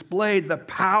God. He displayed the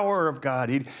power of God.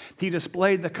 He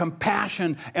displayed the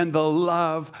compassion and the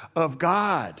love of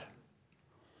God.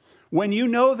 When you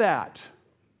know that,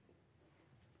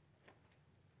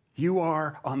 you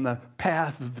are on the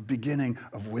path of the beginning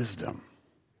of wisdom.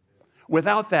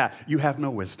 Without that, you have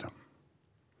no wisdom.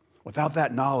 Without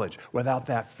that knowledge, without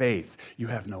that faith, you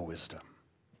have no wisdom.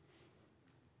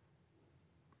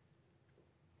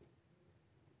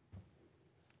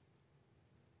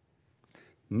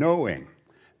 Knowing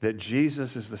that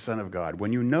Jesus is the Son of God,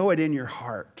 when you know it in your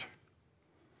heart,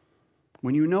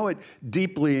 when you know it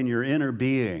deeply in your inner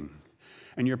being,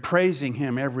 and you're praising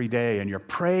Him every day, and you're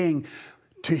praying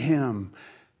to Him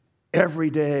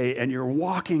every day, and you're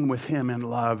walking with Him in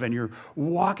love, and you're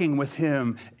walking with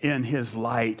Him in His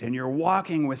light, and you're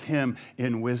walking with Him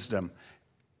in wisdom,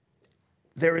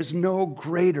 there is no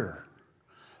greater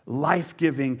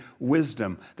life-giving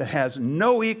wisdom that has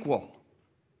no equal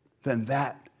than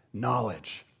that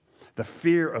knowledge. The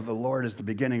fear of the Lord is the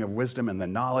beginning of wisdom, and the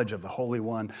knowledge of the Holy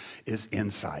One is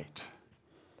insight.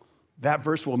 That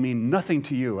verse will mean nothing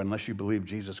to you unless you believe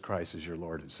Jesus Christ is your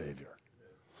Lord and Savior.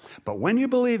 But when you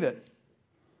believe it,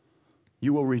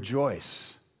 you will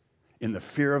rejoice in the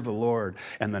fear of the Lord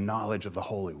and the knowledge of the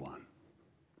Holy One.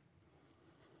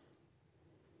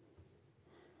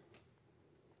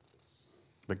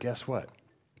 But guess what?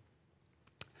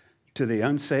 To the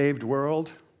unsaved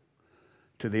world,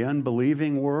 to the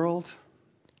unbelieving world,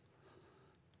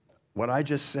 what I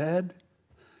just said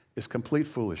is complete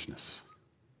foolishness.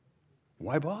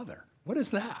 Why bother? What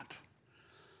is that?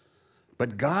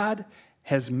 But God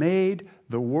has made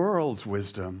the world's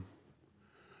wisdom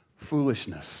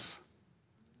foolishness.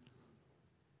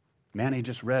 Manny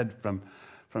just read from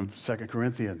 2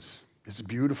 Corinthians. It's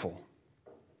beautiful.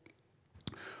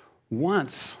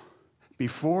 Once,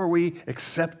 before we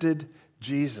accepted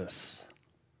Jesus,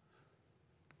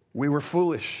 we were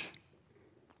foolish.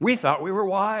 We thought we were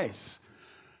wise.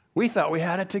 We thought we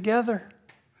had it together.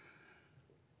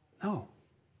 No.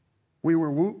 We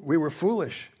were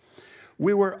foolish.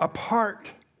 We were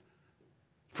apart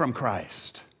from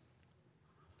Christ.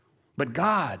 But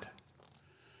God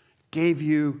gave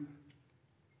you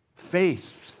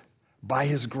faith by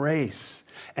His grace.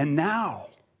 And now,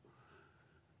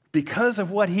 because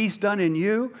of what He's done in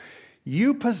you,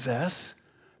 you possess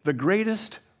the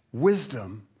greatest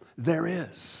wisdom there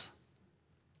is.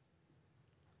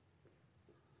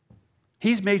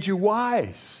 He's made you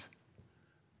wise.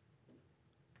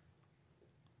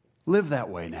 Live that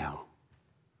way now.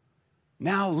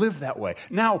 Now live that way.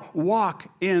 Now walk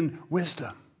in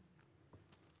wisdom.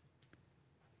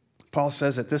 Paul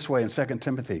says it this way in 2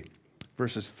 Timothy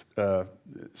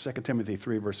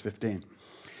 3, verse 15.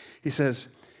 He says,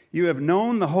 "You have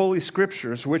known the Holy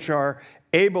Scriptures, which are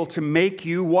able to make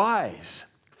you wise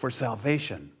for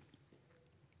salvation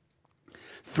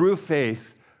through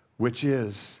faith, which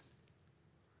is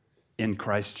in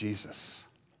Christ Jesus."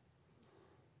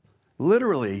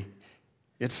 Literally,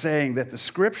 It's saying that the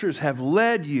scriptures have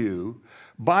led you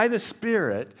by the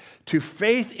Spirit to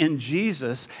faith in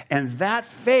Jesus, and that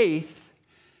faith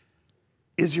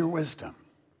is your wisdom.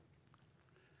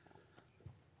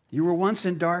 You were once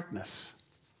in darkness,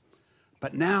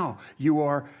 but now you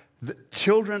are the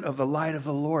children of the light of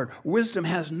the Lord. Wisdom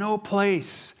has no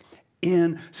place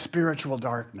in spiritual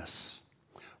darkness.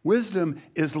 Wisdom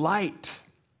is light.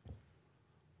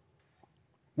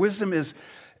 Wisdom is,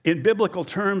 in biblical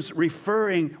terms,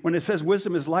 referring, when it says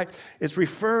wisdom is light, it's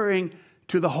referring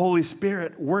to the Holy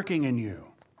Spirit working in you.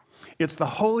 It's the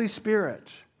Holy Spirit,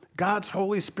 God's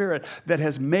Holy Spirit, that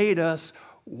has made us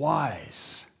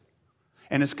wise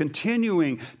and is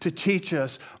continuing to teach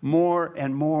us more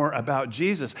and more about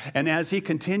Jesus. And as he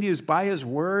continues by his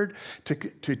word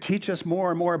to teach us more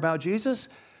and more about Jesus,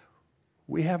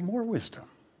 we have more wisdom.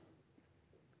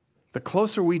 The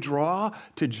closer we draw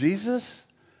to Jesus,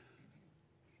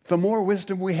 the more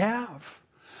wisdom we have.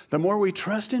 The more we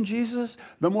trust in Jesus,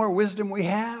 the more wisdom we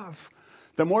have.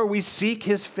 The more we seek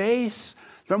his face,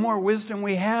 the more wisdom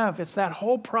we have. It's that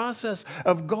whole process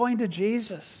of going to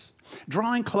Jesus,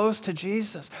 drawing close to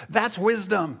Jesus. That's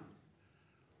wisdom.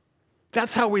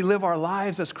 That's how we live our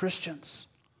lives as Christians.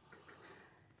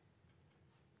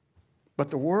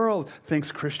 But the world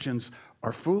thinks Christians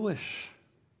are foolish.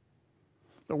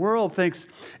 The world thinks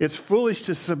it's foolish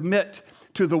to submit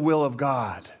to the will of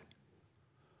God.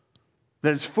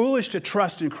 That it's foolish to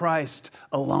trust in Christ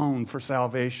alone for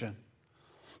salvation.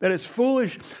 That it's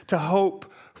foolish to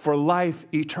hope for life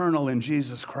eternal in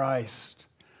Jesus Christ.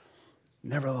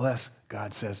 Nevertheless,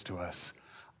 God says to us,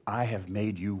 I have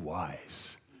made you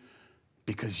wise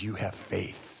because you have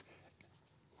faith.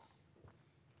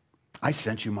 I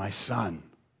sent you my son.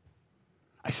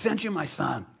 I sent you my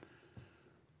son.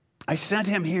 I sent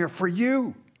him here for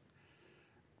you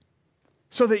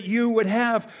so that you would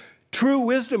have true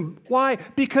wisdom. Why?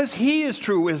 Because he is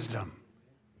true wisdom.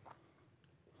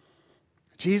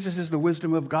 Jesus is the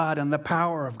wisdom of God and the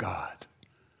power of God.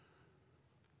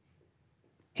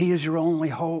 He is your only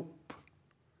hope.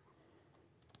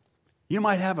 You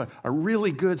might have a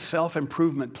really good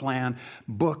self-improvement plan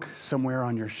book somewhere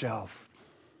on your shelf.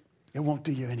 It won't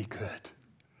do you any good.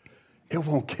 It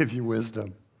won't give you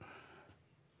wisdom.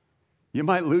 You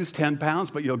might lose 10 pounds,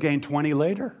 but you'll gain 20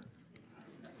 later.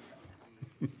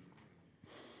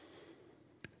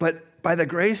 But by the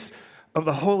grace of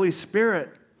the Holy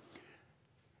Spirit,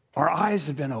 our eyes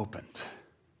have been opened.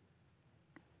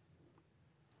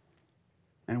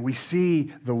 And we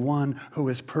see the one who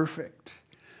is perfect.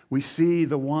 We see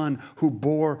the one who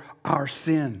bore our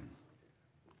sin.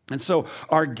 And so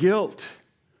our guilt,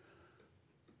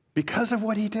 because of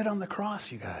what he did on the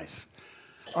cross, you guys,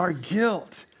 our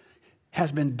guilt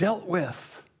has been dealt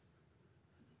with.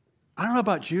 I don't know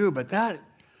about you, but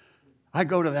I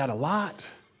go to that a lot.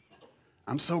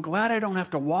 I'm so glad I don't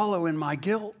have to wallow in my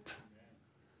guilt.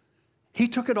 He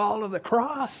took it all to the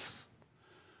cross.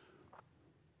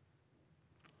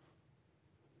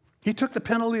 He took the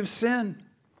penalty of sin.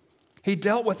 He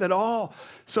dealt with it all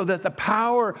so that the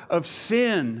power of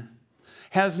sin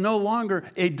has no longer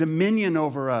a dominion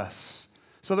over us,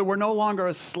 so that we're no longer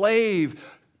a slave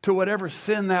to whatever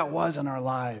sin that was in our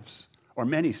lives, or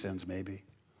many sins maybe.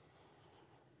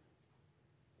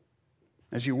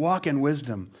 As you walk in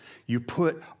wisdom, you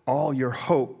put all your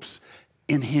hopes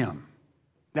in him.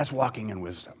 That's walking in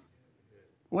wisdom.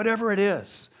 Whatever it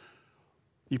is,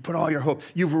 you put all your hope.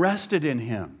 You've rested in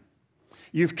him.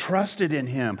 You've trusted in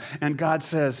him. And God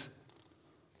says,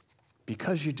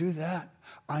 because you do that,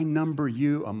 I number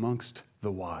you amongst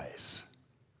the wise.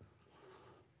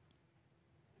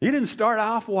 You didn't start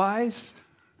off wise.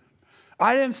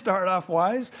 I didn't start off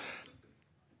wise.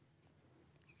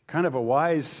 Kind of a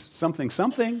wise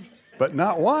something, but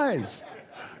not wise.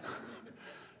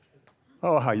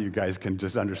 Oh, how you guys can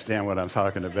just understand what I'm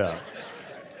talking about.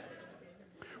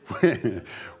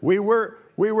 We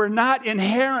were not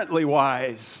inherently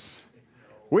wise.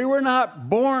 We were not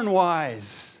born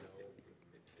wise.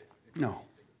 No.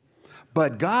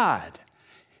 But God,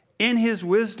 in his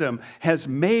wisdom, has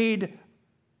made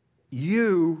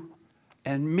you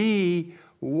and me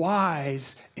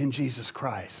wise in Jesus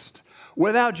Christ.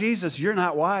 Without Jesus, you're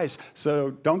not wise,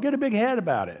 so don't get a big head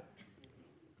about it,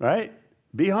 right?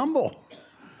 Be humble.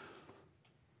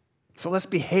 So let's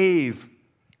behave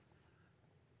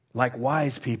like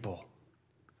wise people,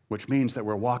 which means that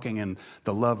we're walking in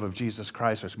the love of Jesus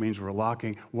Christ, which means we're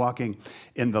walking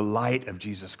in the light of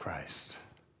Jesus Christ.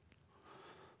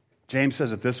 James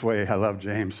says it this way. I love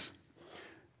James.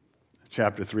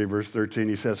 Chapter 3, verse 13,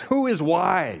 he says, who is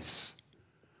wise?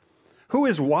 Who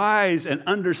is wise and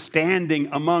understanding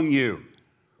among you?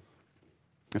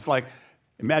 It's like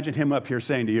Imagine him up here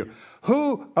saying to you,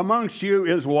 who amongst you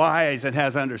is wise and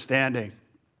has understanding?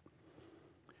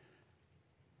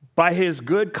 By his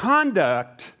good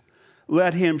conduct,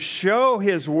 let him show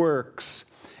his works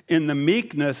in the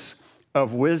meekness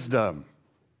of wisdom.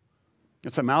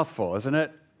 It's a mouthful, isn't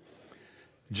it?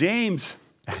 James,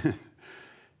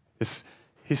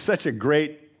 he's such a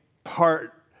great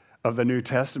part of the New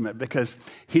Testament because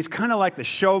he's kind of like the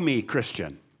show me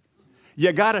Christian.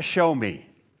 You got to show me,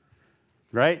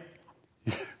 right?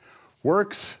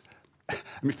 Works,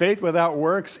 faith without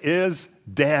works is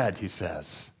dead, he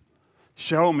says.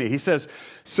 Show me. He says,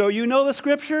 so you know the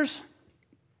scriptures?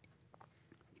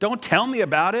 Don't tell me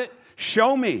about it.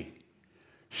 Show me.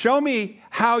 Show me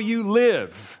how you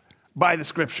live by the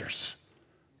scriptures.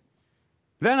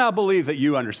 Then I'll believe that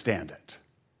you understand it.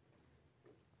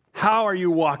 How are you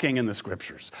walking in the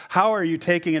scriptures? How are you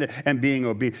taking it and being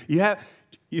obedient?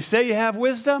 You say you have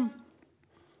wisdom?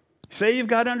 Say you've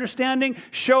got understanding?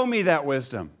 Show me that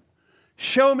wisdom.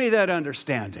 Show me that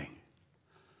understanding.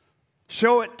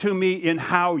 Show it to me in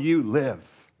how you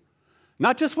live.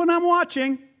 Not just when I'm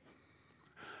watching,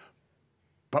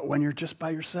 but when you're just by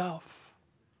yourself.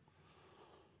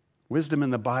 Wisdom in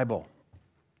the Bible.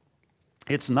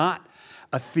 It's not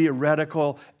a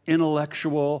theoretical,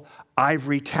 intellectual,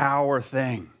 ivory tower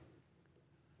thing.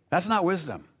 That's not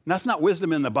wisdom. That's not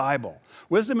wisdom in the Bible.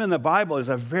 Wisdom in the Bible is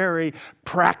a very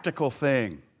practical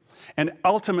thing. And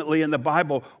ultimately in the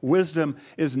Bible, wisdom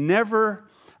is never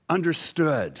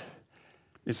understood.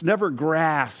 It's never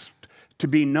grasped to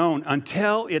be known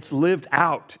until it's lived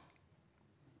out.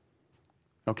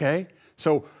 Okay?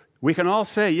 So we can all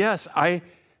say, yes, I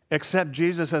accept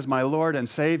Jesus as my Lord and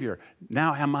Savior.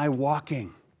 Now am I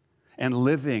walking and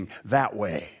living that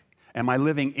way? Am I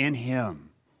living in Him?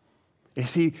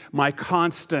 Is He my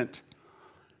constant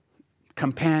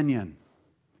companion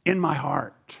in my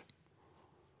heart?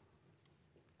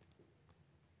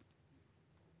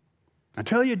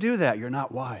 Until you do that, you're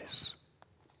not wise.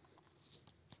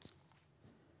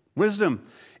 Wisdom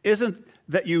isn't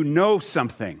that you know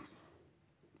something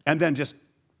and then just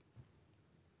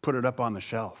put it up on the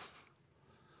shelf.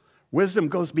 Wisdom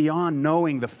goes beyond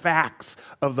knowing the facts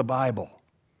of the Bible.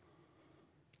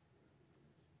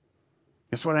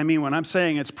 That's what I mean when I'm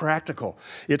saying it's practical.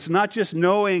 It's not just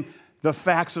knowing the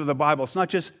facts of the Bible. It's not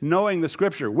just knowing the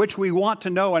Scripture, which we want to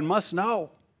know and must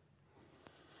know.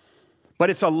 But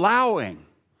it's allowing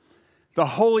the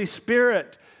Holy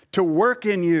Spirit to work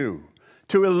in you,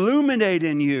 to illuminate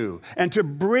in you, and to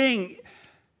bring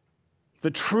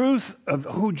the truth of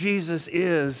who Jesus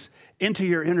is into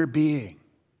your inner being.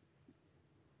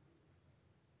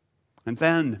 And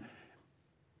then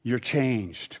you're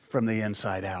changed from the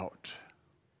inside out.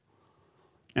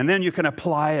 And then you can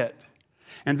apply it.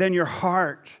 And then your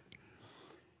heart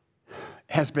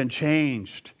has been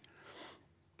changed.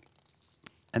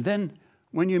 And then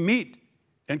when you meet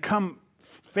and come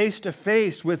face to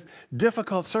face with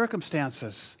difficult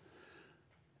circumstances,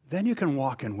 then you can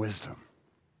walk in wisdom.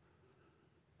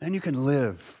 Then you can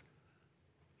live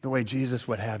the way Jesus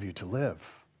would have you to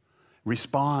live.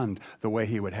 Respond the way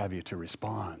He would have you to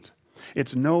respond.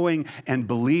 It's knowing and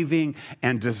believing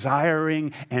and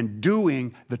desiring and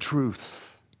doing the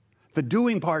truth. The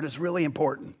doing part is really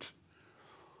important.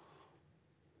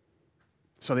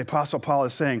 So the Apostle Paul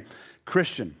is saying,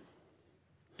 Christian,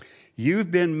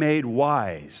 you've been made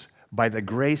wise by the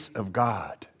grace of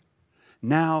God.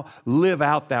 Now live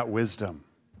out that wisdom.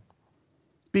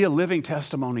 Be a living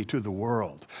testimony to the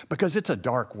world because it's a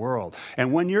dark world.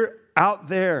 And when you're out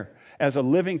there as a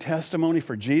living testimony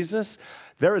for Jesus,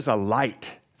 there is a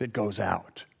light that goes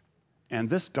out. And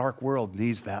this dark world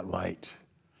needs that light.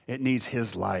 It needs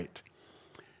His light.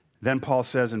 Then Paul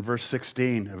says in verse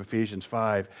 16 of Ephesians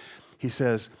 5, he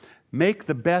says, make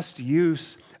the best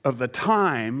use of the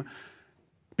time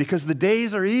because the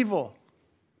days are evil.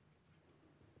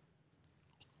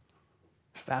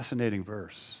 Fascinating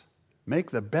verse.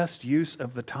 Make the best use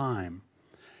of the time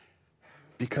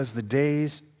because the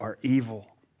days are evil.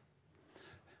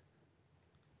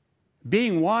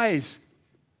 Being wise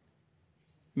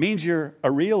means you're a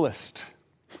realist.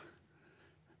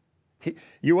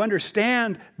 You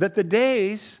understand that the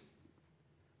days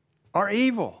are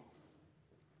evil.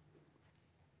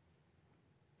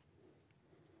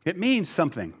 It means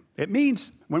something. It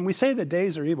means, when we say the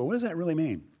days are evil, what does that really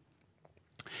mean?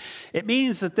 It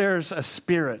means that there's a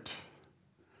spirit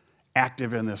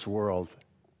active in this world,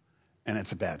 and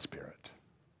it's a bad spirit.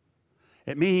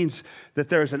 It means that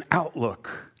there's an outlook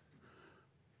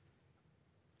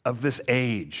of this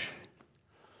age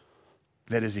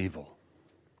that is evil.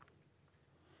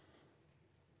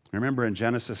 Remember in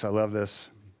Genesis, I love this,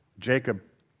 Jacob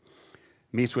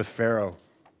meets with Pharaoh.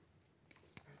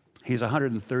 He's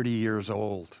 130 years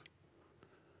old,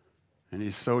 and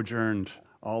he's sojourned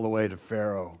all the way to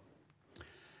Pharaoh.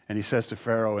 And he says to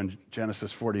Pharaoh in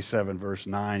Genesis 47, verse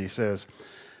 9, he says,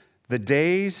 "The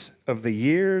days of the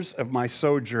years of my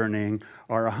sojourning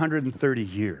are 130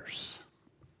 years.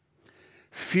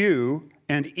 Few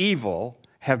and evil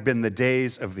have been the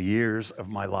days of the years of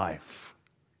my life.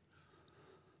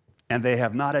 And they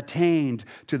have not attained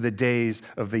to the days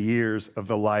of the years of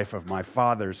the life of my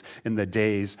fathers in the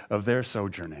days of their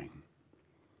sojourning."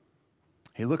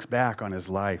 He looks back on his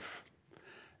life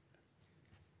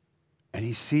and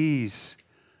he sees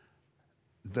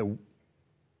the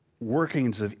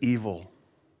workings of evil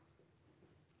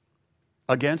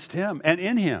against him and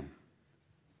in him.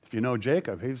 If you know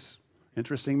Jacob, he's an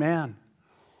interesting man.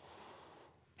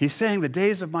 He's saying the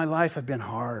days of my life have been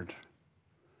hard.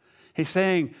 He's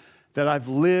saying that I've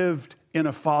lived in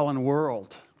a fallen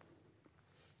world.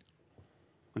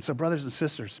 And so, brothers and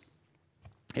sisters,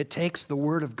 it takes the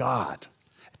Word of God.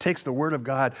 It takes the Word of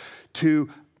God to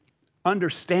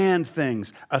understand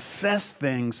things, assess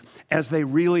things as they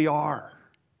really are.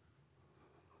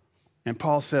 And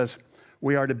Paul says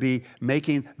we are to be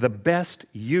making the best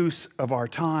use of our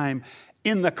time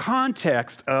in the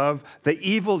context of the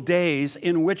evil days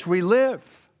in which we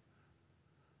live.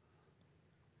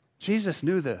 Jesus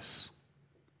knew this.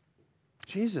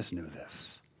 Jesus knew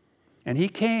this. And he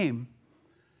came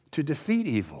to defeat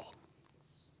evil.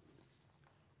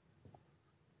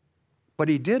 But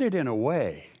he did it in a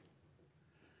way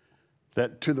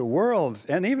that to the world,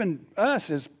 and even us,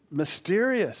 is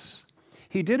mysterious.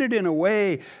 He did it in a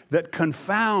way that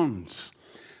confounds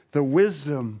the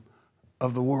wisdom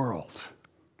of the world.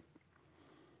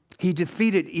 He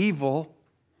defeated evil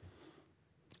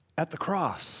at the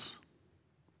cross.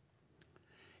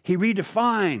 He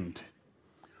redefined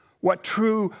what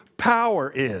true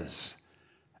power is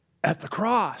at the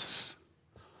cross.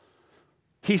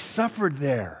 He suffered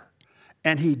there,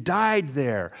 and he died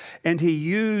there, and he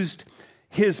used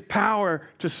his power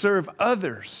to serve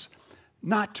others,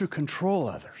 not to control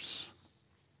others.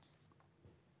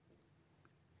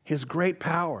 His great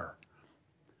power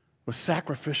was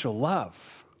sacrificial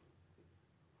love.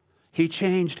 He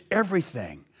changed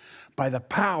everything by the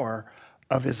power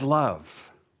of his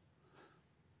love.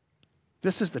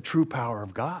 This is the true power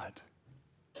of God.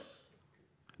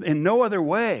 In no other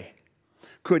way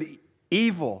could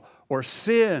evil or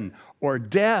sin or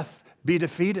death be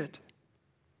defeated.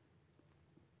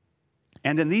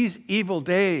 And in these evil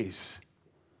days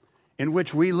in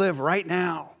which we live right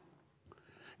now,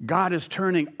 God is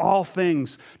turning all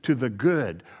things to the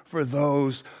good for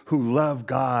those who love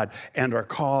God and are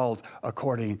called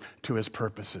according to his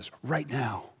purposes right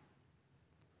now.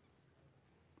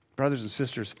 Brothers and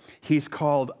sisters, he's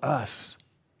called us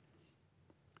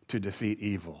to defeat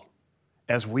evil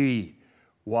as we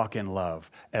walk in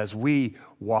love, as we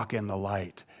walk in the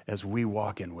light, as we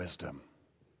walk in wisdom.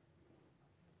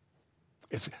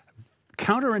 It's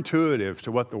counterintuitive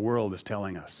to what the world is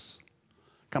telling us.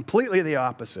 Completely the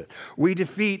opposite. We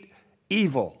defeat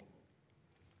evil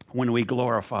when we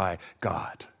glorify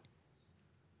God.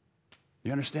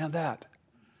 You understand that?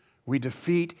 We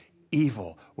defeat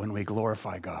evil when we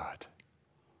glorify God.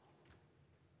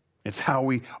 It's how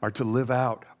we are to live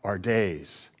out our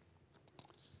days.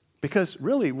 Because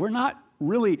really, we're not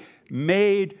really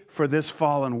made for this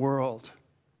fallen world.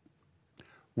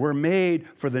 We're made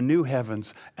for the new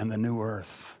heavens and the new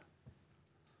earth.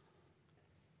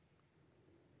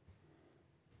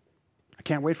 I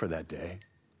can't wait for that day.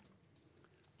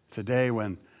 It's a day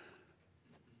when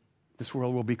this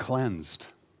world will be cleansed.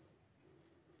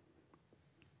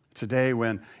 It's a day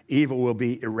when evil will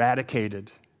be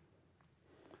eradicated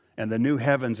and the new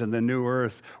heavens and the new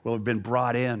earth will have been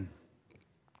brought in.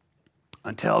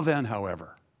 Until then,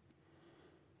 however,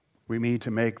 we need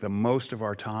to make the most of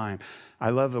our time. I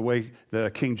love the way the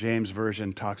King James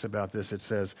Version talks about this. It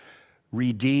says,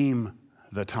 redeem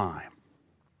the time.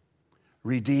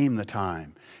 Redeem the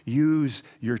time. Use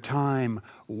your time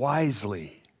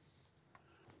wisely.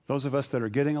 Those of us that are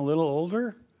getting a little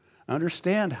older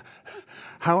understand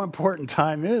how important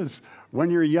time is.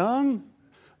 When you're young,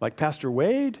 like Pastor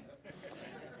Wade,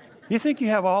 you think you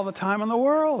have all the time in the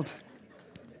world.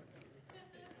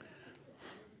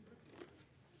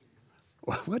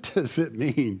 What does it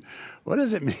mean? What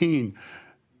does it mean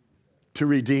to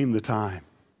redeem the time?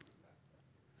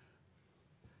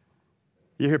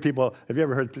 You hear people, have you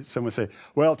ever heard someone say,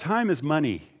 well, time is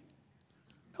money?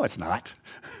 No, it's not.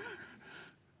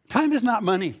 Time is not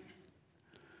money.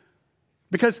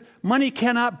 Because money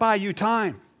cannot buy you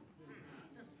time.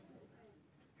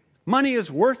 Money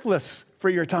is worthless for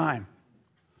your time.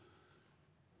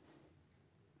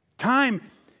 Time,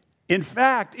 in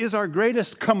fact, is our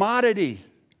greatest commodity.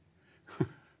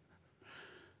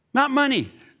 Not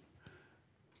money.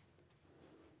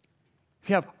 If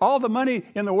you have all the money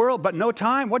in the world but no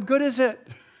time, what good is it?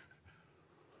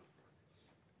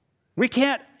 We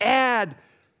can't add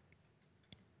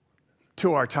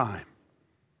to our time.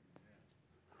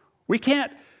 We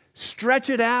can't stretch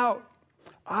it out.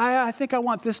 I think I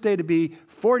want this day to be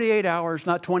 48 hours,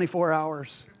 not 24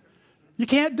 hours. You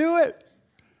can't do it.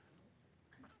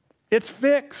 It's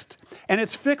fixed, and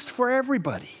it's fixed for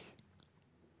everybody.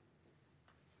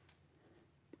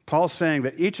 Paul's saying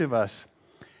that each of us,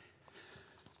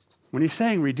 when he's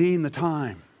saying redeem the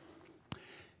time,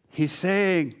 he's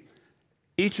saying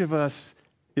each of us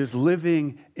is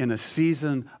living in a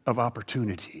season of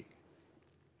opportunity.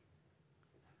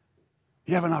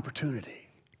 You have an opportunity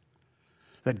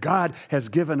that God has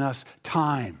given us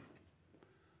time.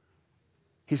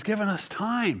 He's given us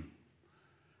time.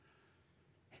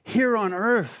 Here on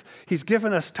earth, he's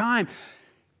given us time.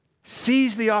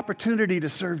 Seize the opportunity to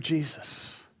serve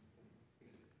Jesus.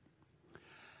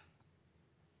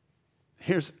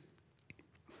 Here's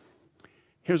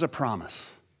a promise.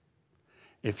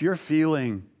 If you're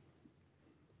feeling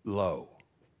low,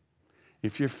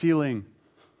 if you're feeling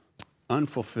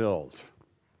unfulfilled,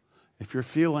 if you're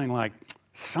feeling like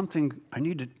something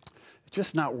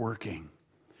just not working,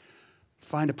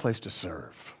 find a place to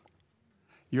serve.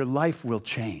 Your life will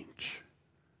change.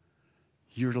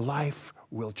 Your life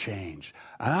will change.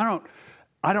 And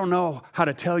I don't know how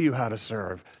to tell you how to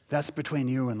serve. That's between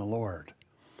you and the Lord.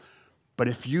 But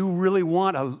if you really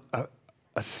want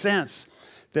a sense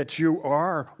that you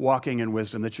are walking in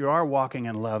wisdom, that you are walking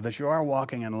in love, that you are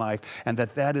walking in life, and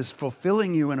that is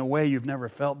fulfilling you in a way you've never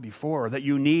felt before, that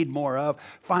you need more of,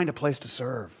 find a place to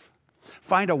serve.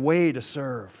 Find a way to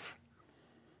serve.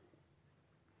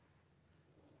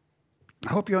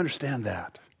 I hope you understand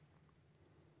that.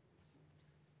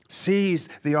 Seize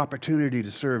the opportunity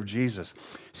to serve Jesus.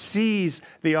 Seize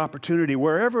the opportunity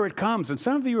wherever it comes. And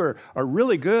some of you are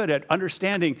really good at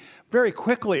understanding very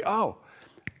quickly,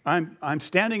 I'm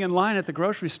standing in line at the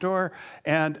grocery store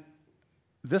and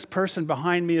this person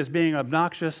behind me is being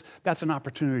obnoxious. That's an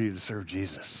opportunity to serve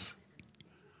Jesus.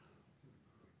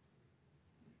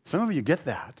 Some of you get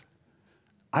that.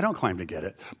 I don't claim to get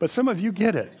it, but some of you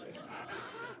get it.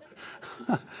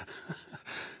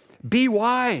 Be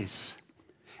wise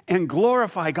and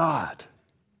glorify God.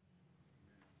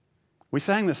 We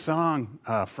sang this song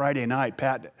Friday night.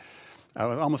 Pat, I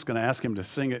was almost going to ask him to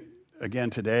sing it again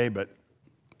today, but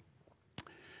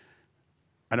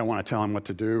I don't want to tell him what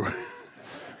to do.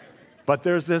 But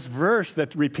there's this verse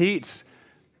that repeats,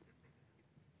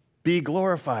 be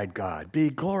glorified, God.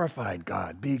 Be glorified,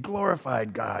 God. Be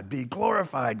glorified, God. Be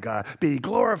glorified, God. Be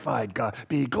glorified, God.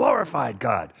 Be glorified,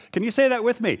 God. Can you say that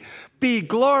with me? Be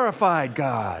glorified,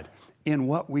 God, in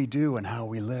what we do and how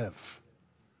we live.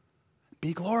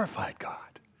 Be glorified, God.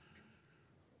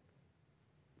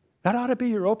 That ought to be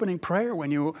your opening prayer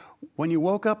when you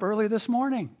woke up early this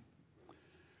morning.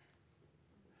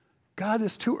 God,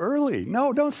 it's too early.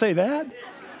 No, don't say that.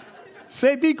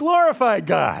 Say, be glorified,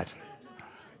 God,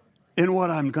 in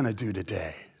what I'm going to do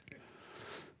today.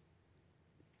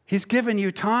 He's given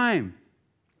you time,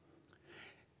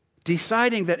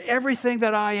 deciding that everything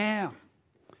that I am,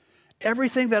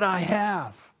 everything that I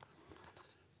have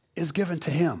is given to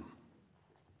Him.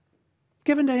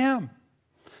 Given to Him.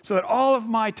 So that all of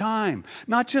my time,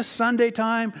 not just Sunday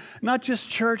time, not just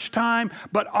church time,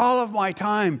 but all of my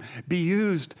time be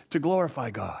used to glorify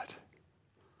God.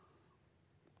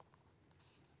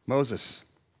 Moses,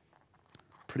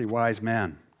 pretty wise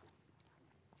man.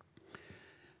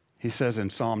 He says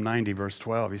in Psalm 90, verse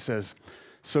 12, he says,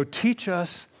 so teach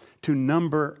us to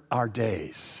number our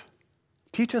days.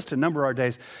 Teach us to number our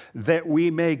days that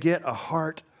we may get a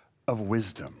heart of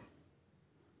wisdom.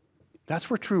 That's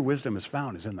where true wisdom is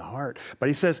found, is in the heart. But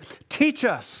he says, teach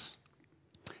us.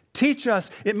 Teach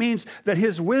us. It means that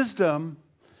His wisdom,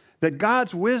 that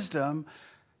God's wisdom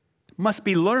must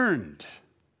be learned.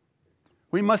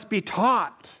 We must be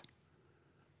taught.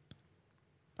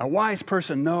 A wise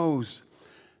person knows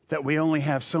that we only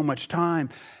have so much time,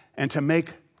 and to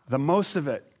make the most of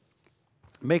it,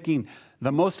 making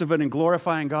the most of it and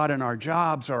glorifying God in our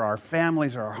jobs or our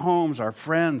families or our homes, our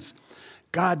friends,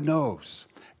 God knows.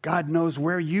 God knows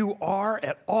where you are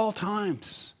at all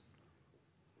times.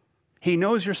 He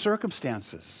knows your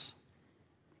circumstances.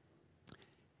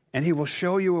 And He will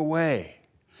show you a way.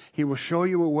 He will show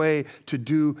you a way to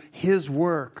do His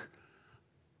work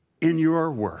in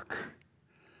your work.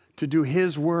 To do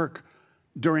His work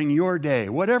during your day,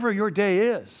 whatever your day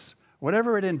is,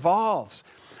 whatever it involves.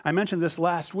 I mentioned this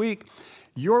last week.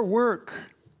 Your work,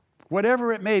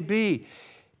 whatever it may be,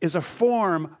 is a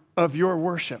form of your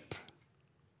worship.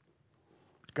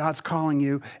 God's calling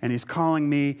you, and He's calling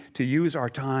me to use our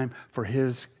time for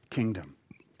His kingdom.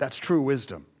 That's true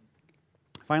wisdom.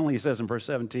 Finally, He says in verse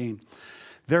 17,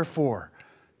 therefore,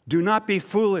 do not be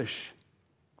foolish,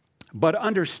 but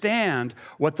understand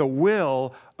what the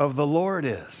will of the Lord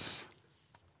is.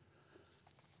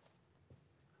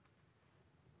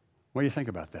 What do you think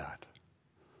about that?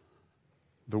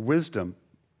 The wisdom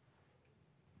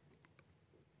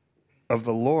of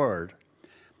the Lord,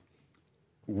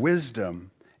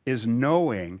 wisdom is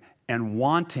knowing and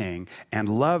wanting and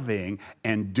loving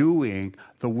and doing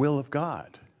the will of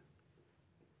God.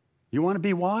 You want to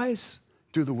be wise?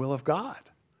 Do the will of God.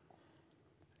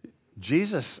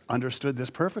 Jesus understood this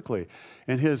perfectly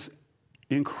in His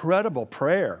incredible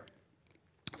prayer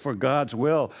for God's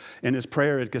will in His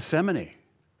prayer at Gethsemane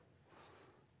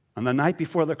on the night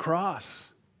before the cross.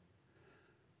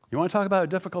 You want to talk about a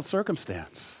difficult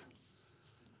circumstance?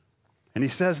 And He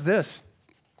says this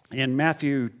in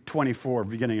Matthew 24,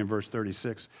 beginning in verse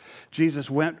 36. Jesus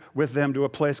went with them to a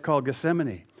place called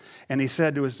Gethsemane, and He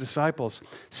said to His disciples,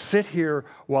 sit here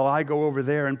while I go over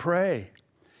there and pray.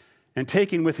 And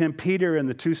taking with Him Peter and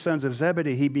the two sons of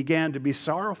Zebedee, He began to be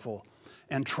sorrowful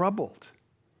and troubled.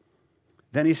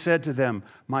 Then He said to them,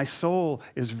 my soul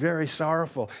is very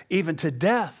sorrowful, even to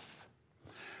death.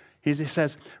 He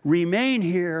says, remain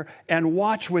here and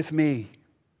watch with me.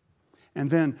 And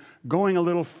then going a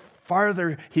little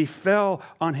farther, He fell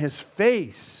on His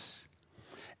face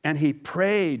and He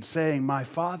prayed, saying, my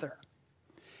Father,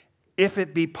 if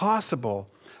it be possible,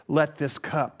 let this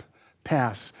cup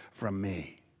pass from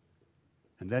me.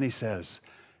 And then He says,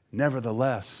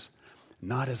 nevertheless,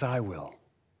 not as I will,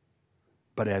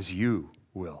 but as you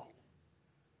will.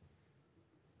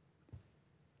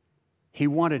 He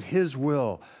wanted His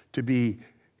will to be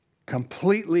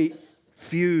completely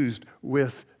fused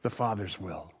with the Father's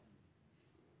will.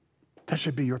 That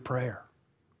should be your prayer.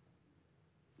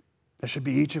 That should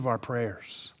be each of our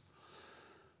prayers.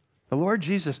 The Lord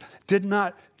Jesus did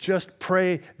not just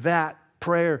pray that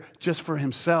prayer just for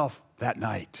Himself that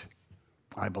night,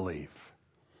 I believe.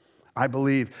 I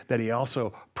believe that He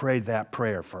also prayed that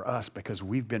prayer for us because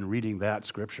we've been reading that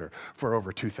scripture for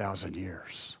over 2,000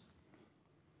 years.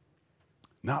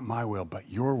 Not my will, but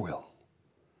your will.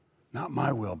 Not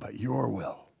my will, but your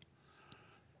will.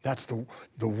 That's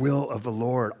the will of the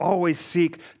Lord. Always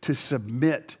seek to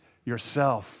submit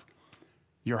yourself,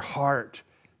 your heart,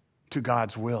 to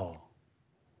God's will.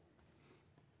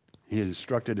 He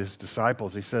instructed His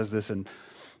disciples. He says this in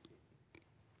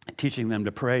teaching them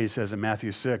to pray. He says in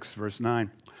Matthew 6, verse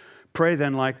 9, pray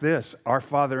then like this, our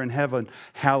Father in heaven,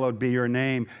 hallowed be your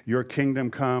name, your kingdom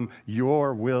come,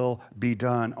 your will be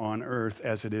done on earth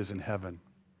as it is in heaven.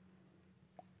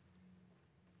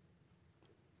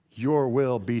 Your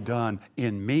will be done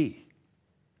in me.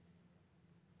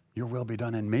 Your will be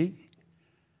done in me.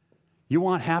 You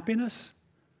want happiness?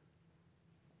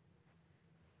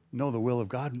 Know the will of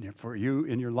God for you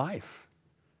in your life.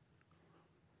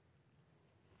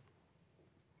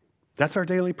 That's our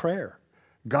daily prayer.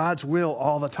 God's will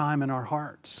all the time in our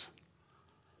hearts.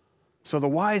 So the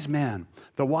wise man,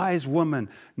 the wise woman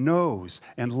knows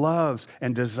and loves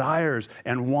and desires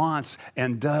and wants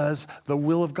and does the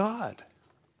will of God.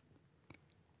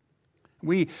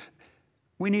 We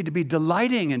need to be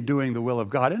delighting in doing the will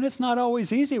of God. And it's not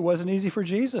always easy. It wasn't easy for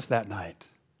Jesus that night.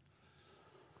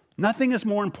 Nothing is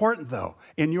more important, though,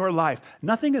 in your life.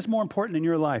 Nothing is more important in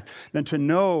your life than to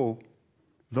know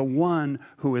the one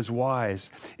who is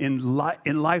wise in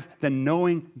life than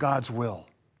knowing God's will.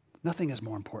 Nothing is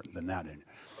more important than that.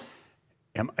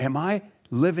 Am I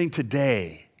living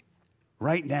today,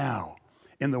 right now,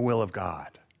 in the will of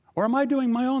God? Or am I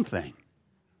doing my own thing?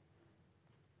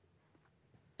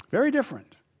 Very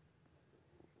different.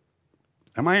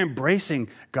 Am I embracing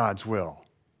God's will?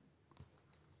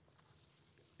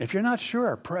 If you're not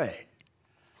sure, pray.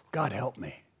 God, help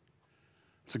me.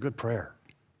 It's a good prayer.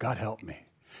 God, help me.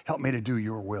 Help me to do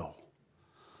your will.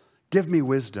 Give me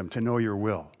wisdom to know your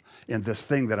will in this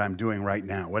thing that I'm doing right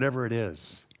now, whatever it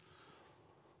is.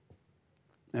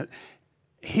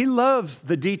 He loves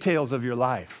the details of your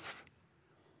life.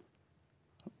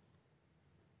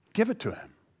 Give it to Him.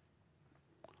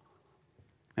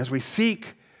 As we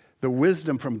seek the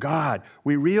wisdom from God,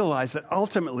 we realize that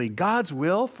ultimately God's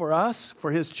will for us, for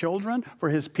His children, for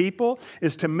His people,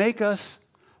 is to make us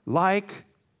like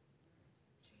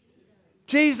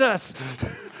Jesus.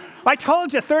 I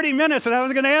told you 30 minutes and I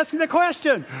was going to ask you the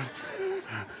question.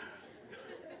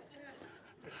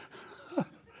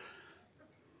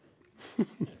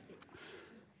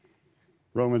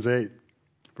 Romans 8,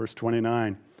 Verse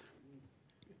 29.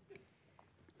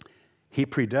 He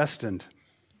predestined.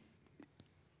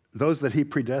 Those that he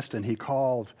predestined, he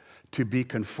called to be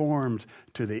conformed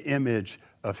to the image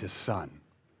of his Son.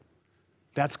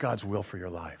 That's God's will for your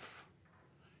life,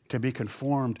 to be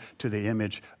conformed to the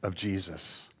image of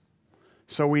Jesus.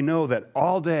 So we know that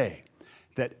all day,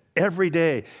 that every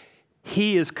day,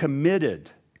 he is committed,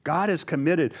 God is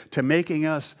committed to making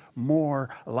us more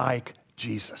like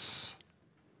Jesus.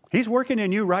 He's working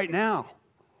in you right now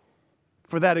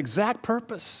for that exact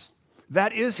purpose.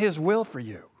 That is his will for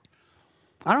you.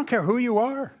 I don't care who you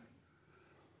are.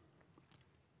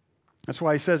 That's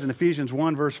why he says in Ephesians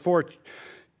 1, verse 4,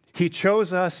 he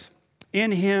chose us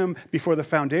in him before the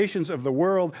foundations of the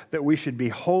world that we should be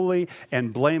holy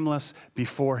and blameless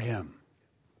before him.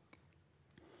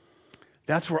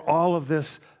 That's where all of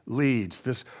this leads.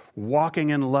 This walking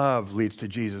in love leads to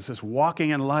Jesus. This walking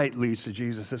in light leads to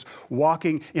Jesus. This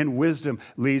walking in wisdom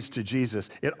leads to Jesus.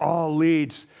 It all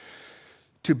leads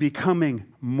to becoming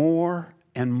more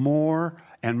and more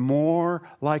and more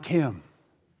like him.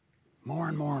 More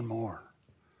and more and more.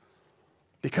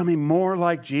 Becoming more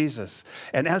like Jesus.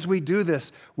 And as we do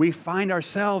this, we find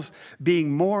ourselves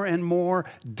being more and more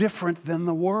different than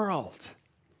the world.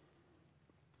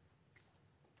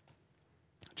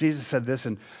 Jesus said this,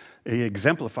 and he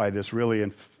exemplified this really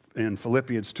in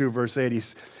Philippians 2, verse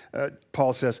 8.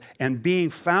 Paul says, and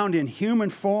being found in human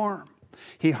form,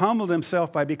 he humbled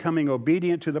himself by becoming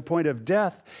obedient to the point of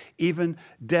death, even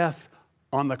death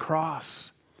on the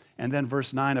cross. And then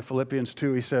verse 9 of Philippians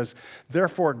 2, he says,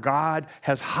 therefore God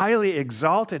has highly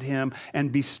exalted him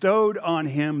and bestowed on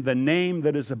him the name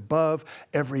that is above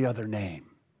every other name.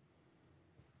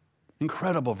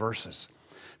 Incredible verses.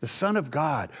 The Son of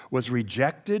God was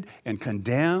rejected and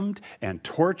condemned and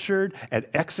tortured and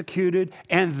executed,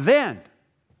 and then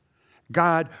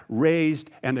God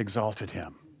raised and exalted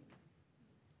him.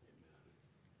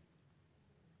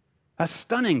 That's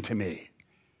stunning to me.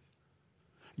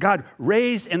 God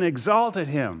raised and exalted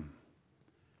him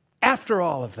after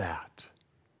all of that.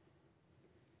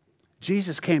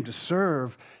 Jesus came to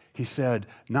serve, he said,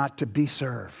 not to be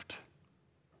served.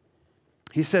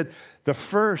 He said, the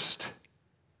first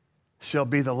shall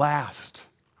be the last.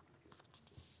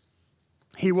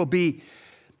 He will be,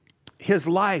 his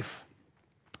life,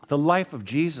 the life of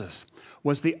Jesus,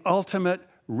 was the ultimate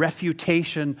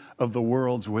refutation of the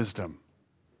world's wisdom.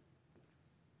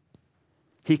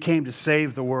 He came to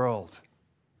save the world.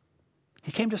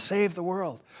 He came to save the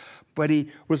world. But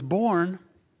he was born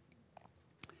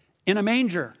in a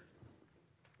manger,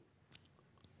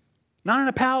 not in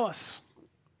a palace.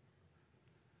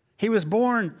 He was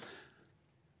born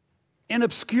in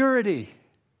obscurity.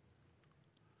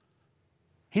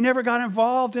 He never got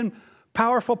involved in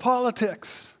powerful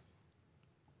politics.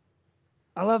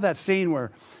 I love that scene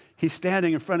where he's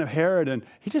standing in front of Herod and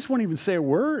he just won't even say a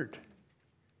word.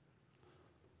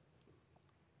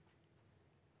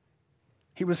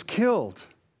 He was killed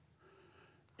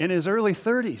in his early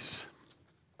 30s.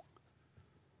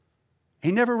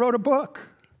 He never wrote a book.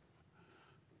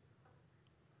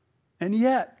 And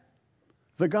yet,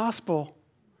 the gospel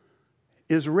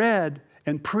is read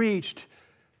and preached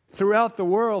throughout the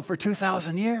world for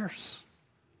 2,000 years.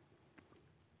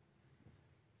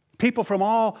 People from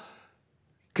all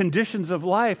conditions of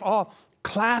life, all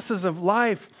classes of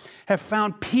life have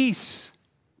found peace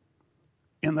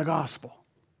in the gospel.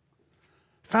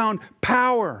 Found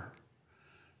power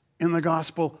in the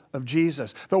gospel of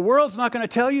Jesus. The world's not going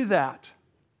to tell you that.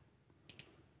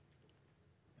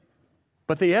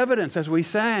 But the evidence, as we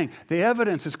sang, the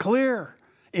evidence is clear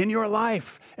in your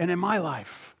life and in my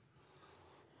life.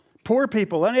 Poor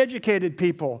people, uneducated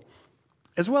people,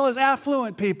 as well as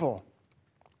affluent people.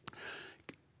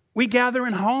 We gather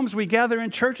in homes, we gather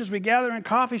in churches, we gather in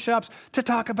coffee shops to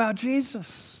talk about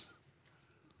Jesus.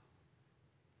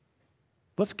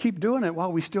 Let's keep doing it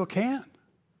while we still can.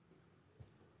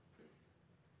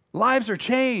 Lives are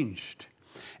changed.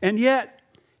 And yet,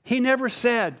 he never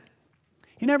said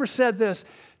this,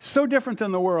 so different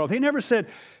than the world. He never said,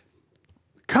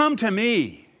 come to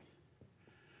me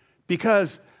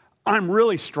because I'm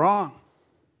really strong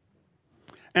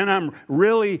and I'm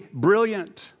really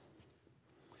brilliant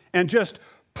and just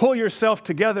pull yourself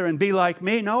together and be like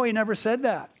me. No, he never said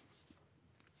that.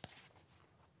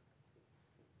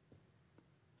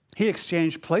 He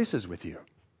exchanged places with you.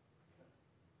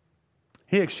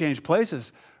 He exchanged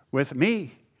places with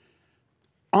me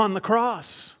on the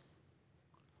cross.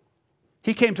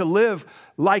 He came to live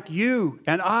like you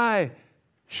and I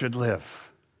should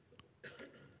live.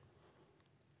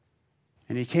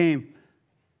 And he came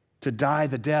to die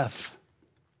the death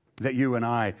that you and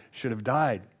I should have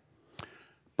died.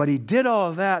 But he did all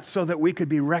of that so that we could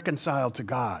be reconciled to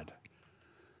God,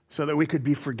 so that we could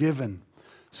be forgiven,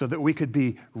 so that we could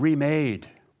be remade.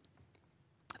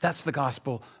 That's the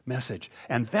gospel message.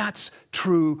 And that's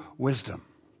true wisdom.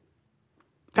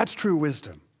 That's true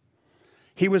wisdom.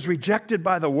 He was rejected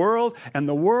by the world, and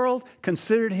the world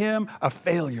considered him a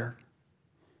failure,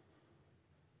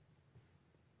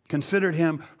 considered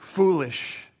him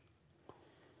foolish.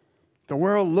 The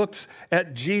world looks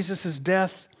at Jesus'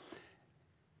 death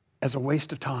as a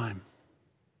waste of time.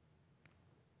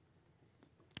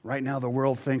 Right now, the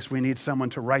world thinks we need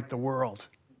someone to right the world.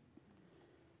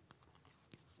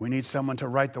 We need someone to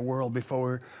right the world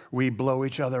before we blow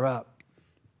each other up.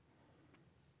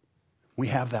 We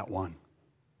have that one.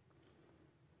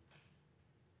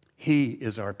 He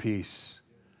is our peace.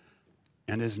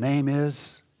 And his name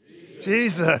is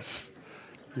Jesus.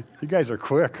 You guys are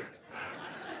quick.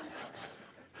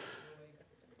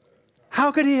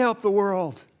 How could he help the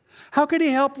world? How could he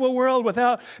help the world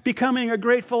without becoming a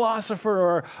great philosopher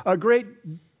or a great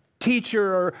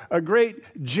teacher or a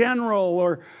great general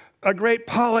or a great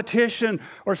politician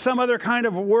or some other kind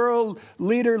of world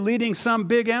leader leading some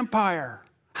big empire?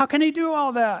 How can he do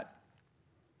all that?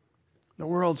 The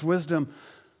world's wisdom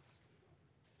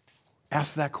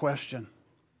asks that question,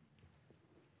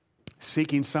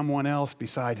 seeking someone else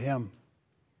beside him.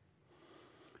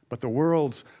 But the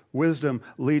world's wisdom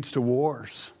leads to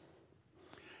wars.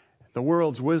 The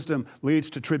world's wisdom leads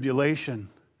to tribulation.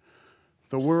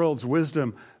 The world's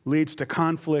wisdom leads to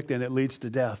conflict, and it leads to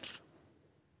death.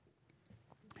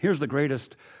 Here's the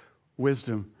greatest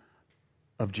wisdom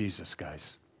of Jesus,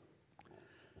 guys.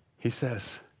 He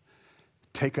says,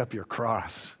 take up your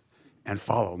cross and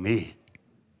follow me.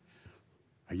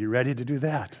 Are you ready to do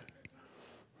that?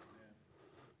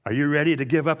 Are you ready to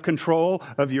give up control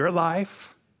of your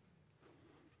life?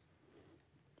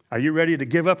 Are you ready to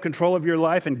give up control of your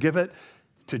life and give it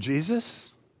to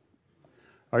Jesus?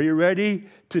 Are you ready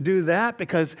to do that?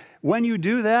 Because when you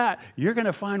do that, you're going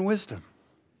to find wisdom.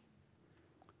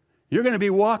 You're going to be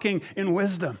walking in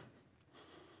wisdom.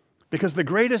 Because the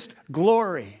greatest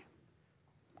glory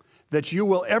that you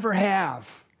will ever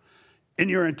have in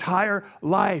your entire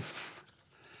life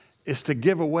is to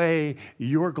give away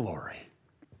your glory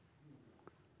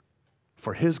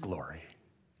for his glory.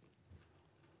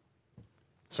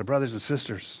 So, brothers and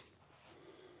sisters,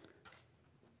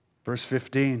 verse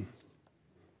 15,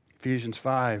 Ephesians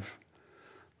 5,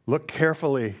 look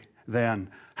carefully then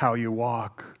how you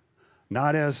walk,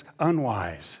 not as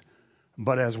unwise,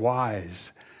 but as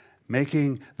wise,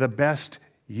 making the best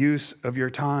use of your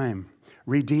time.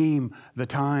 Redeem the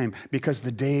time, because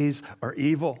the days are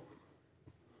evil.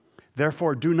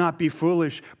 Therefore, do not be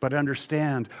foolish, but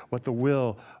understand what the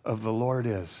will of the Lord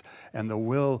is. And the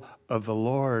will of the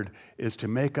Lord is to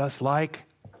make us like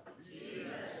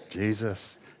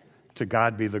Jesus. To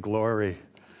God be the glory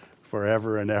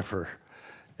forever and ever.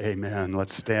 Amen.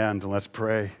 Let's stand and let's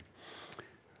pray.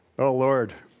 Oh,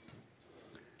 Lord,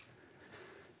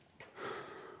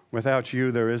 without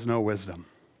you, there is no wisdom.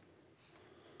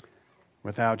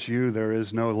 Without you, there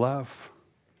is no love.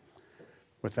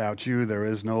 Without you, there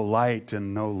is no light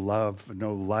and no love,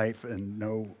 no life, and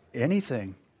no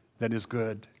anything that is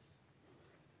good.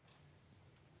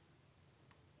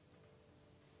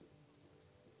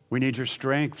 We need your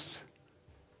strength.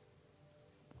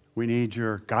 We need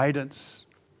your guidance.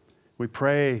 We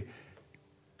pray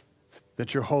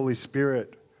that your Holy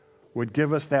Spirit would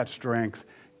give us that strength,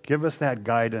 give us that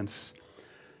guidance,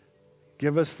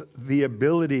 give us the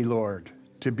ability, Lord,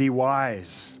 to be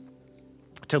wise,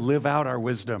 to live out our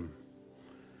wisdom,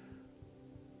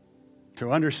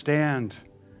 to understand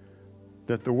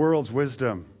that the world's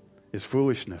wisdom is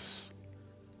foolishness,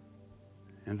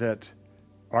 and that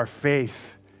our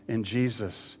faith in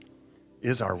Jesus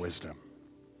is our wisdom.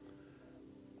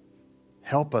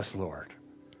 Help us, Lord.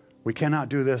 We cannot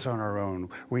do this on our own.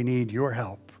 We need your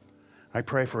help. I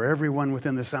pray for everyone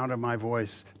within the sound of my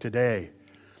voice today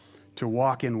to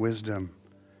walk in wisdom,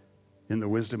 in the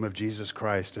wisdom of Jesus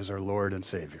Christ as our Lord and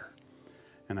Savior.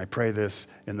 And I pray this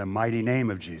in the mighty name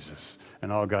of Jesus.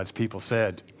 And all God's people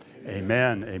said,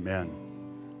 amen, amen.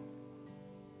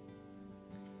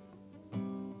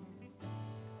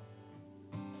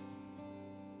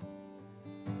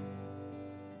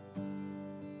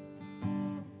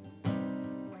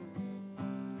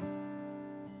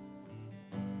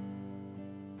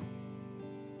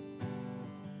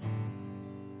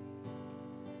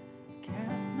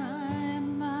 Cast my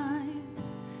mind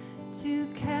to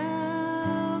Calvary,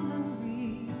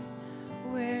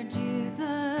 where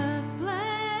Jesus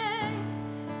bled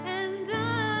and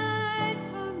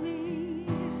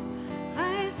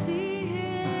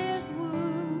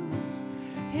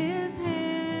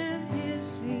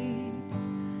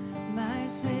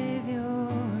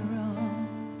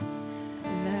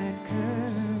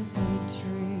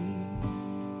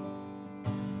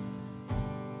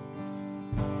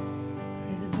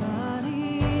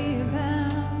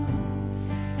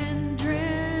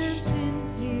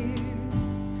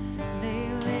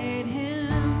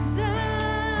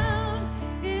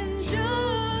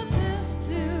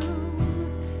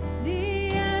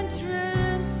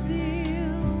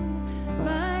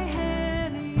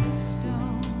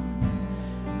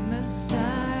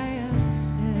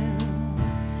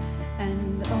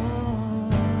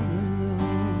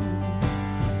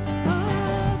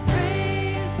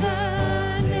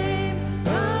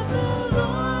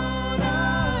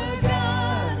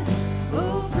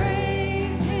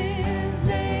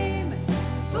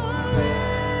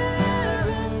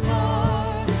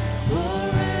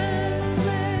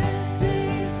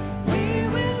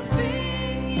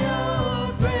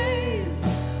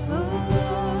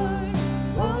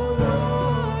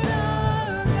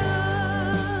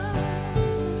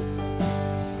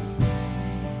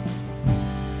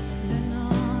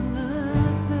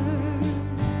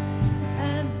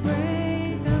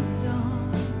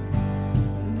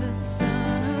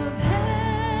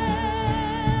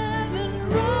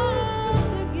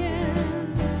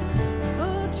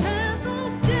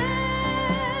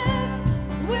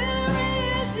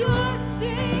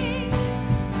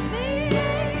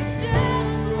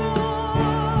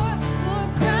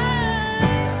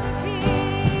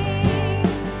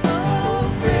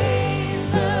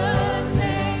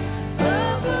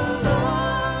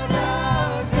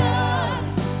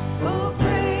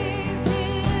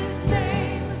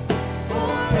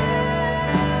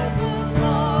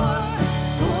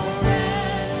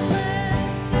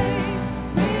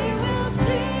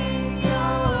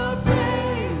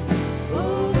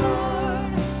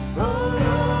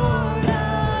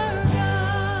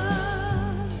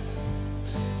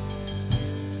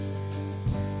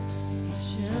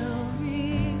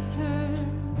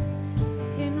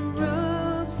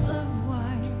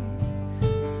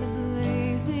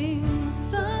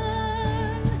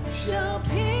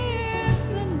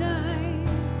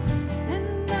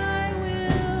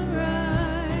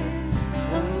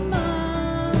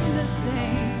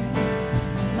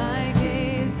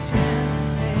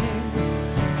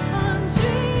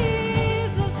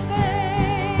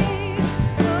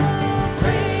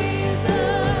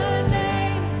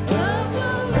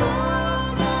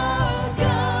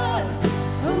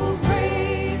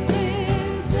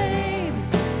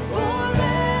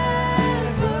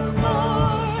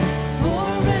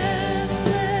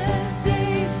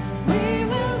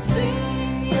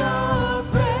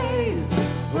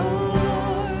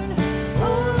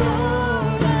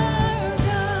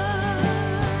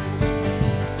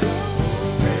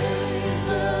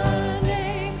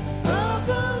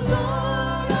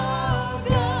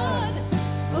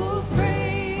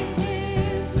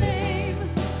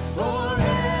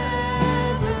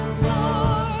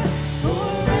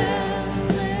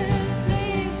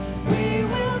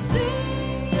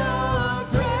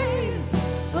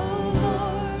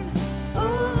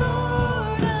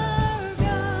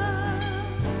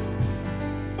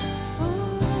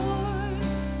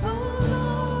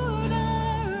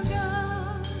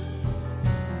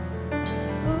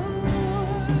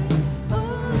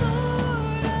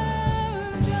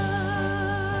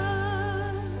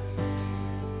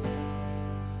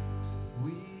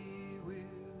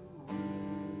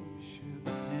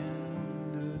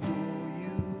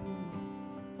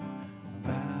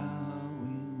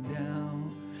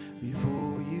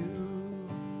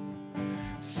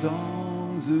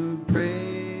songs of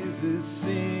praises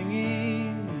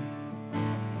singing,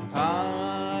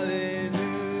 hallelujahs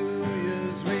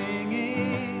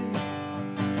ringing,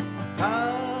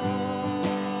 hallelujah,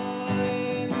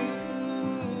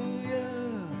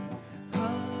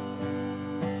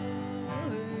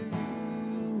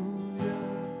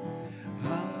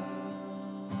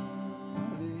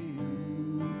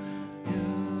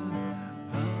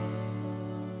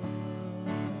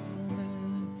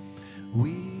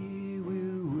 we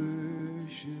will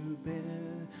worship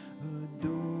and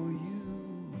adore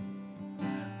you,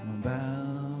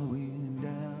 bowing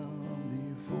down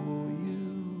before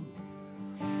you,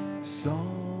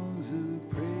 songs of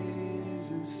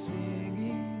praises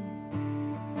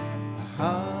singing,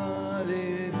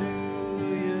 hallelujahs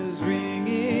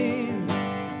ringing,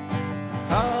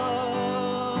 hallelujah,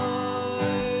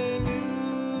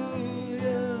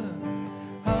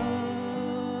 hallelujah,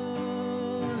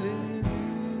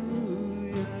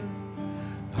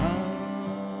 hallelujah.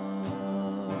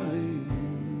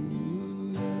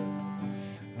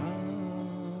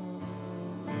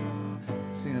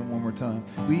 Sing that one more time.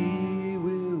 We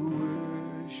will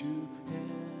worship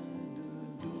and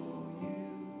adore you.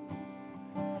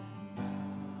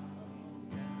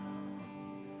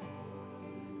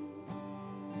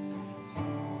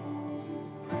 Songs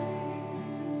of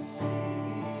praises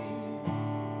singing,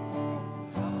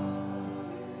 hallelujahs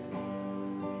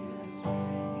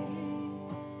ringing,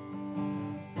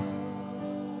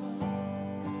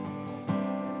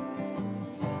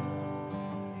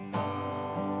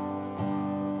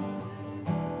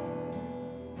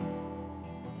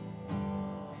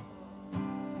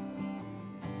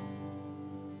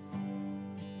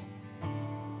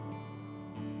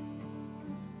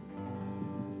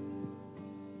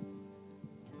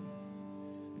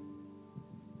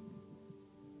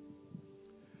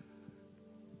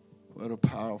 What a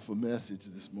powerful message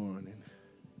this morning.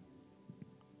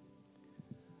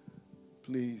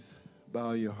 Please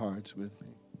bow your hearts with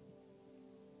me.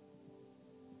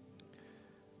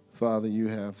 Father, you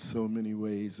have so many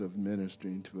ways of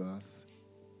ministering to us.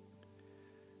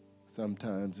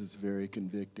 Sometimes it's very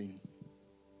convicting.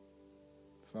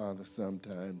 Father,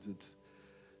 sometimes it's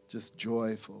just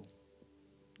joyful,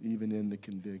 even in the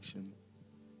conviction.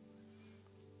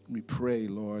 We pray,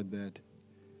 Lord, that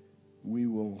we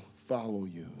will follow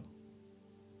you,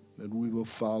 that we will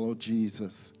follow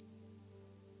Jesus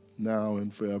now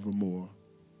and forevermore.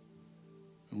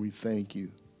 And we thank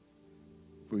you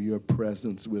for your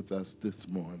presence with us this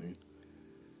morning.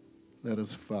 Let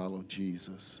us follow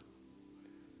Jesus.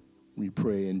 We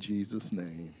pray in Jesus'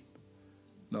 name.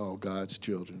 And all God's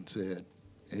children said,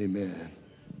 amen.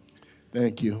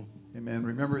 Thank you. Amen.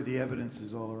 Remember, the evidence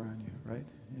is all around you, right?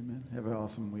 Amen. Have an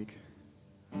awesome week.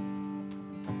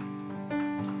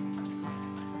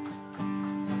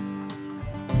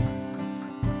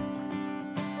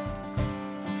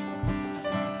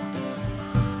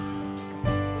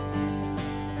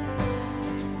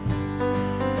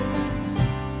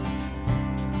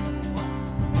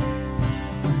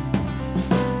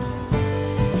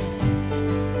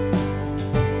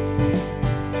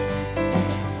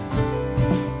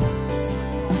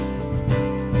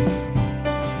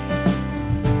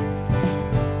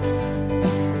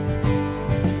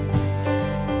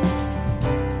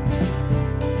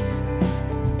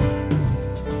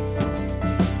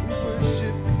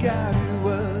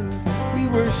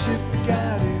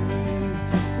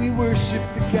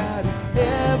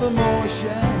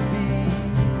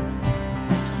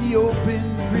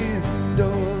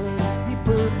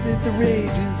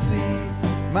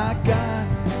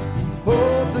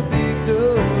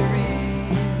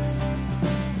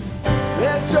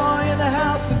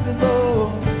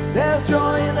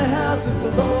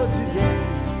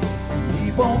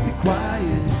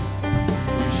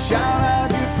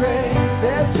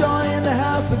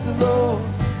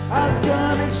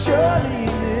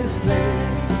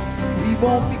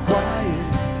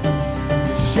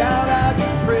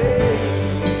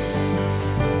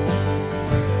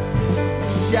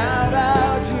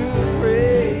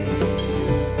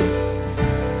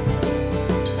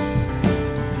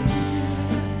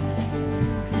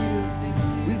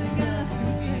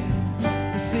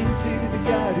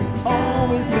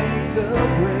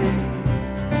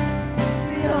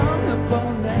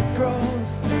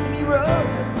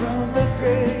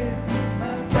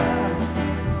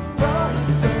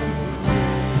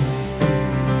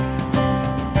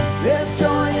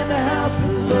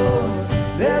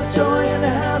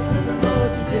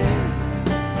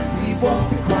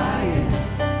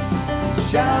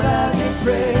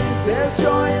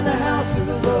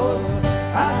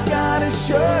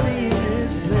 Surely in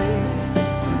this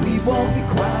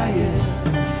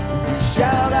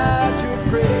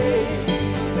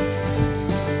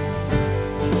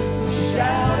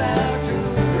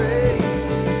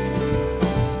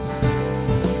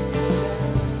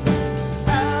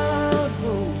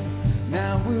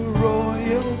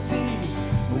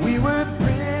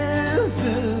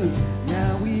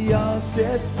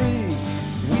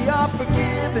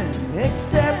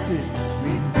accepted,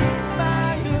 redeemed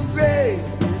by your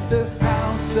grace. Let the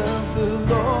house of the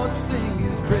Lord sing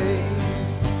his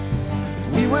praise.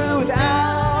 We were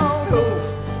without hope,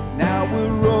 now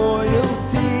we're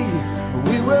royalty.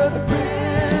 We were the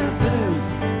prisoners,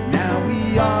 now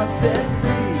we are set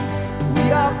free.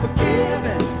 We are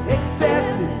forgiven,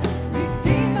 accepted,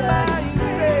 redeemed by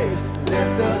your grace.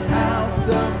 Let the house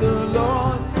of the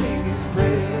Lord sing his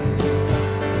praise.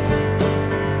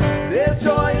 There's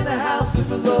joy in the house of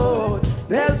the Lord.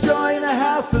 There's joy in the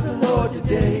house of the Lord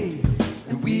today.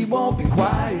 And we won't be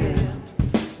quiet.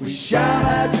 We shout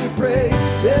out your praise.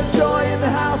 There's joy in the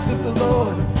house of the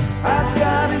Lord. Our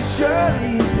God is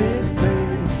surely in this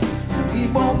place. And we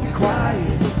won't be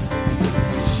quiet.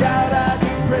 We shout out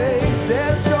your praise.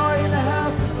 There's joy in the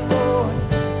house of the Lord.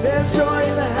 There's joy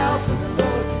in the house of the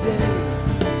Lord today.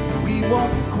 And we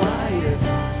won't be quiet.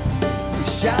 We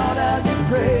shout out your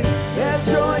praise. There's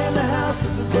joy in the house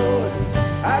of the Lord.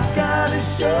 Our God is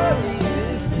surely in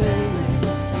this place.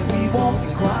 And we won't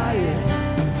be quiet.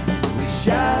 We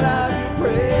shout out your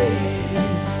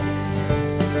praise.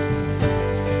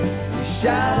 We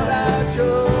shout out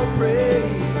your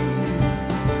praise.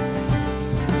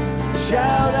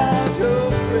 Shout out.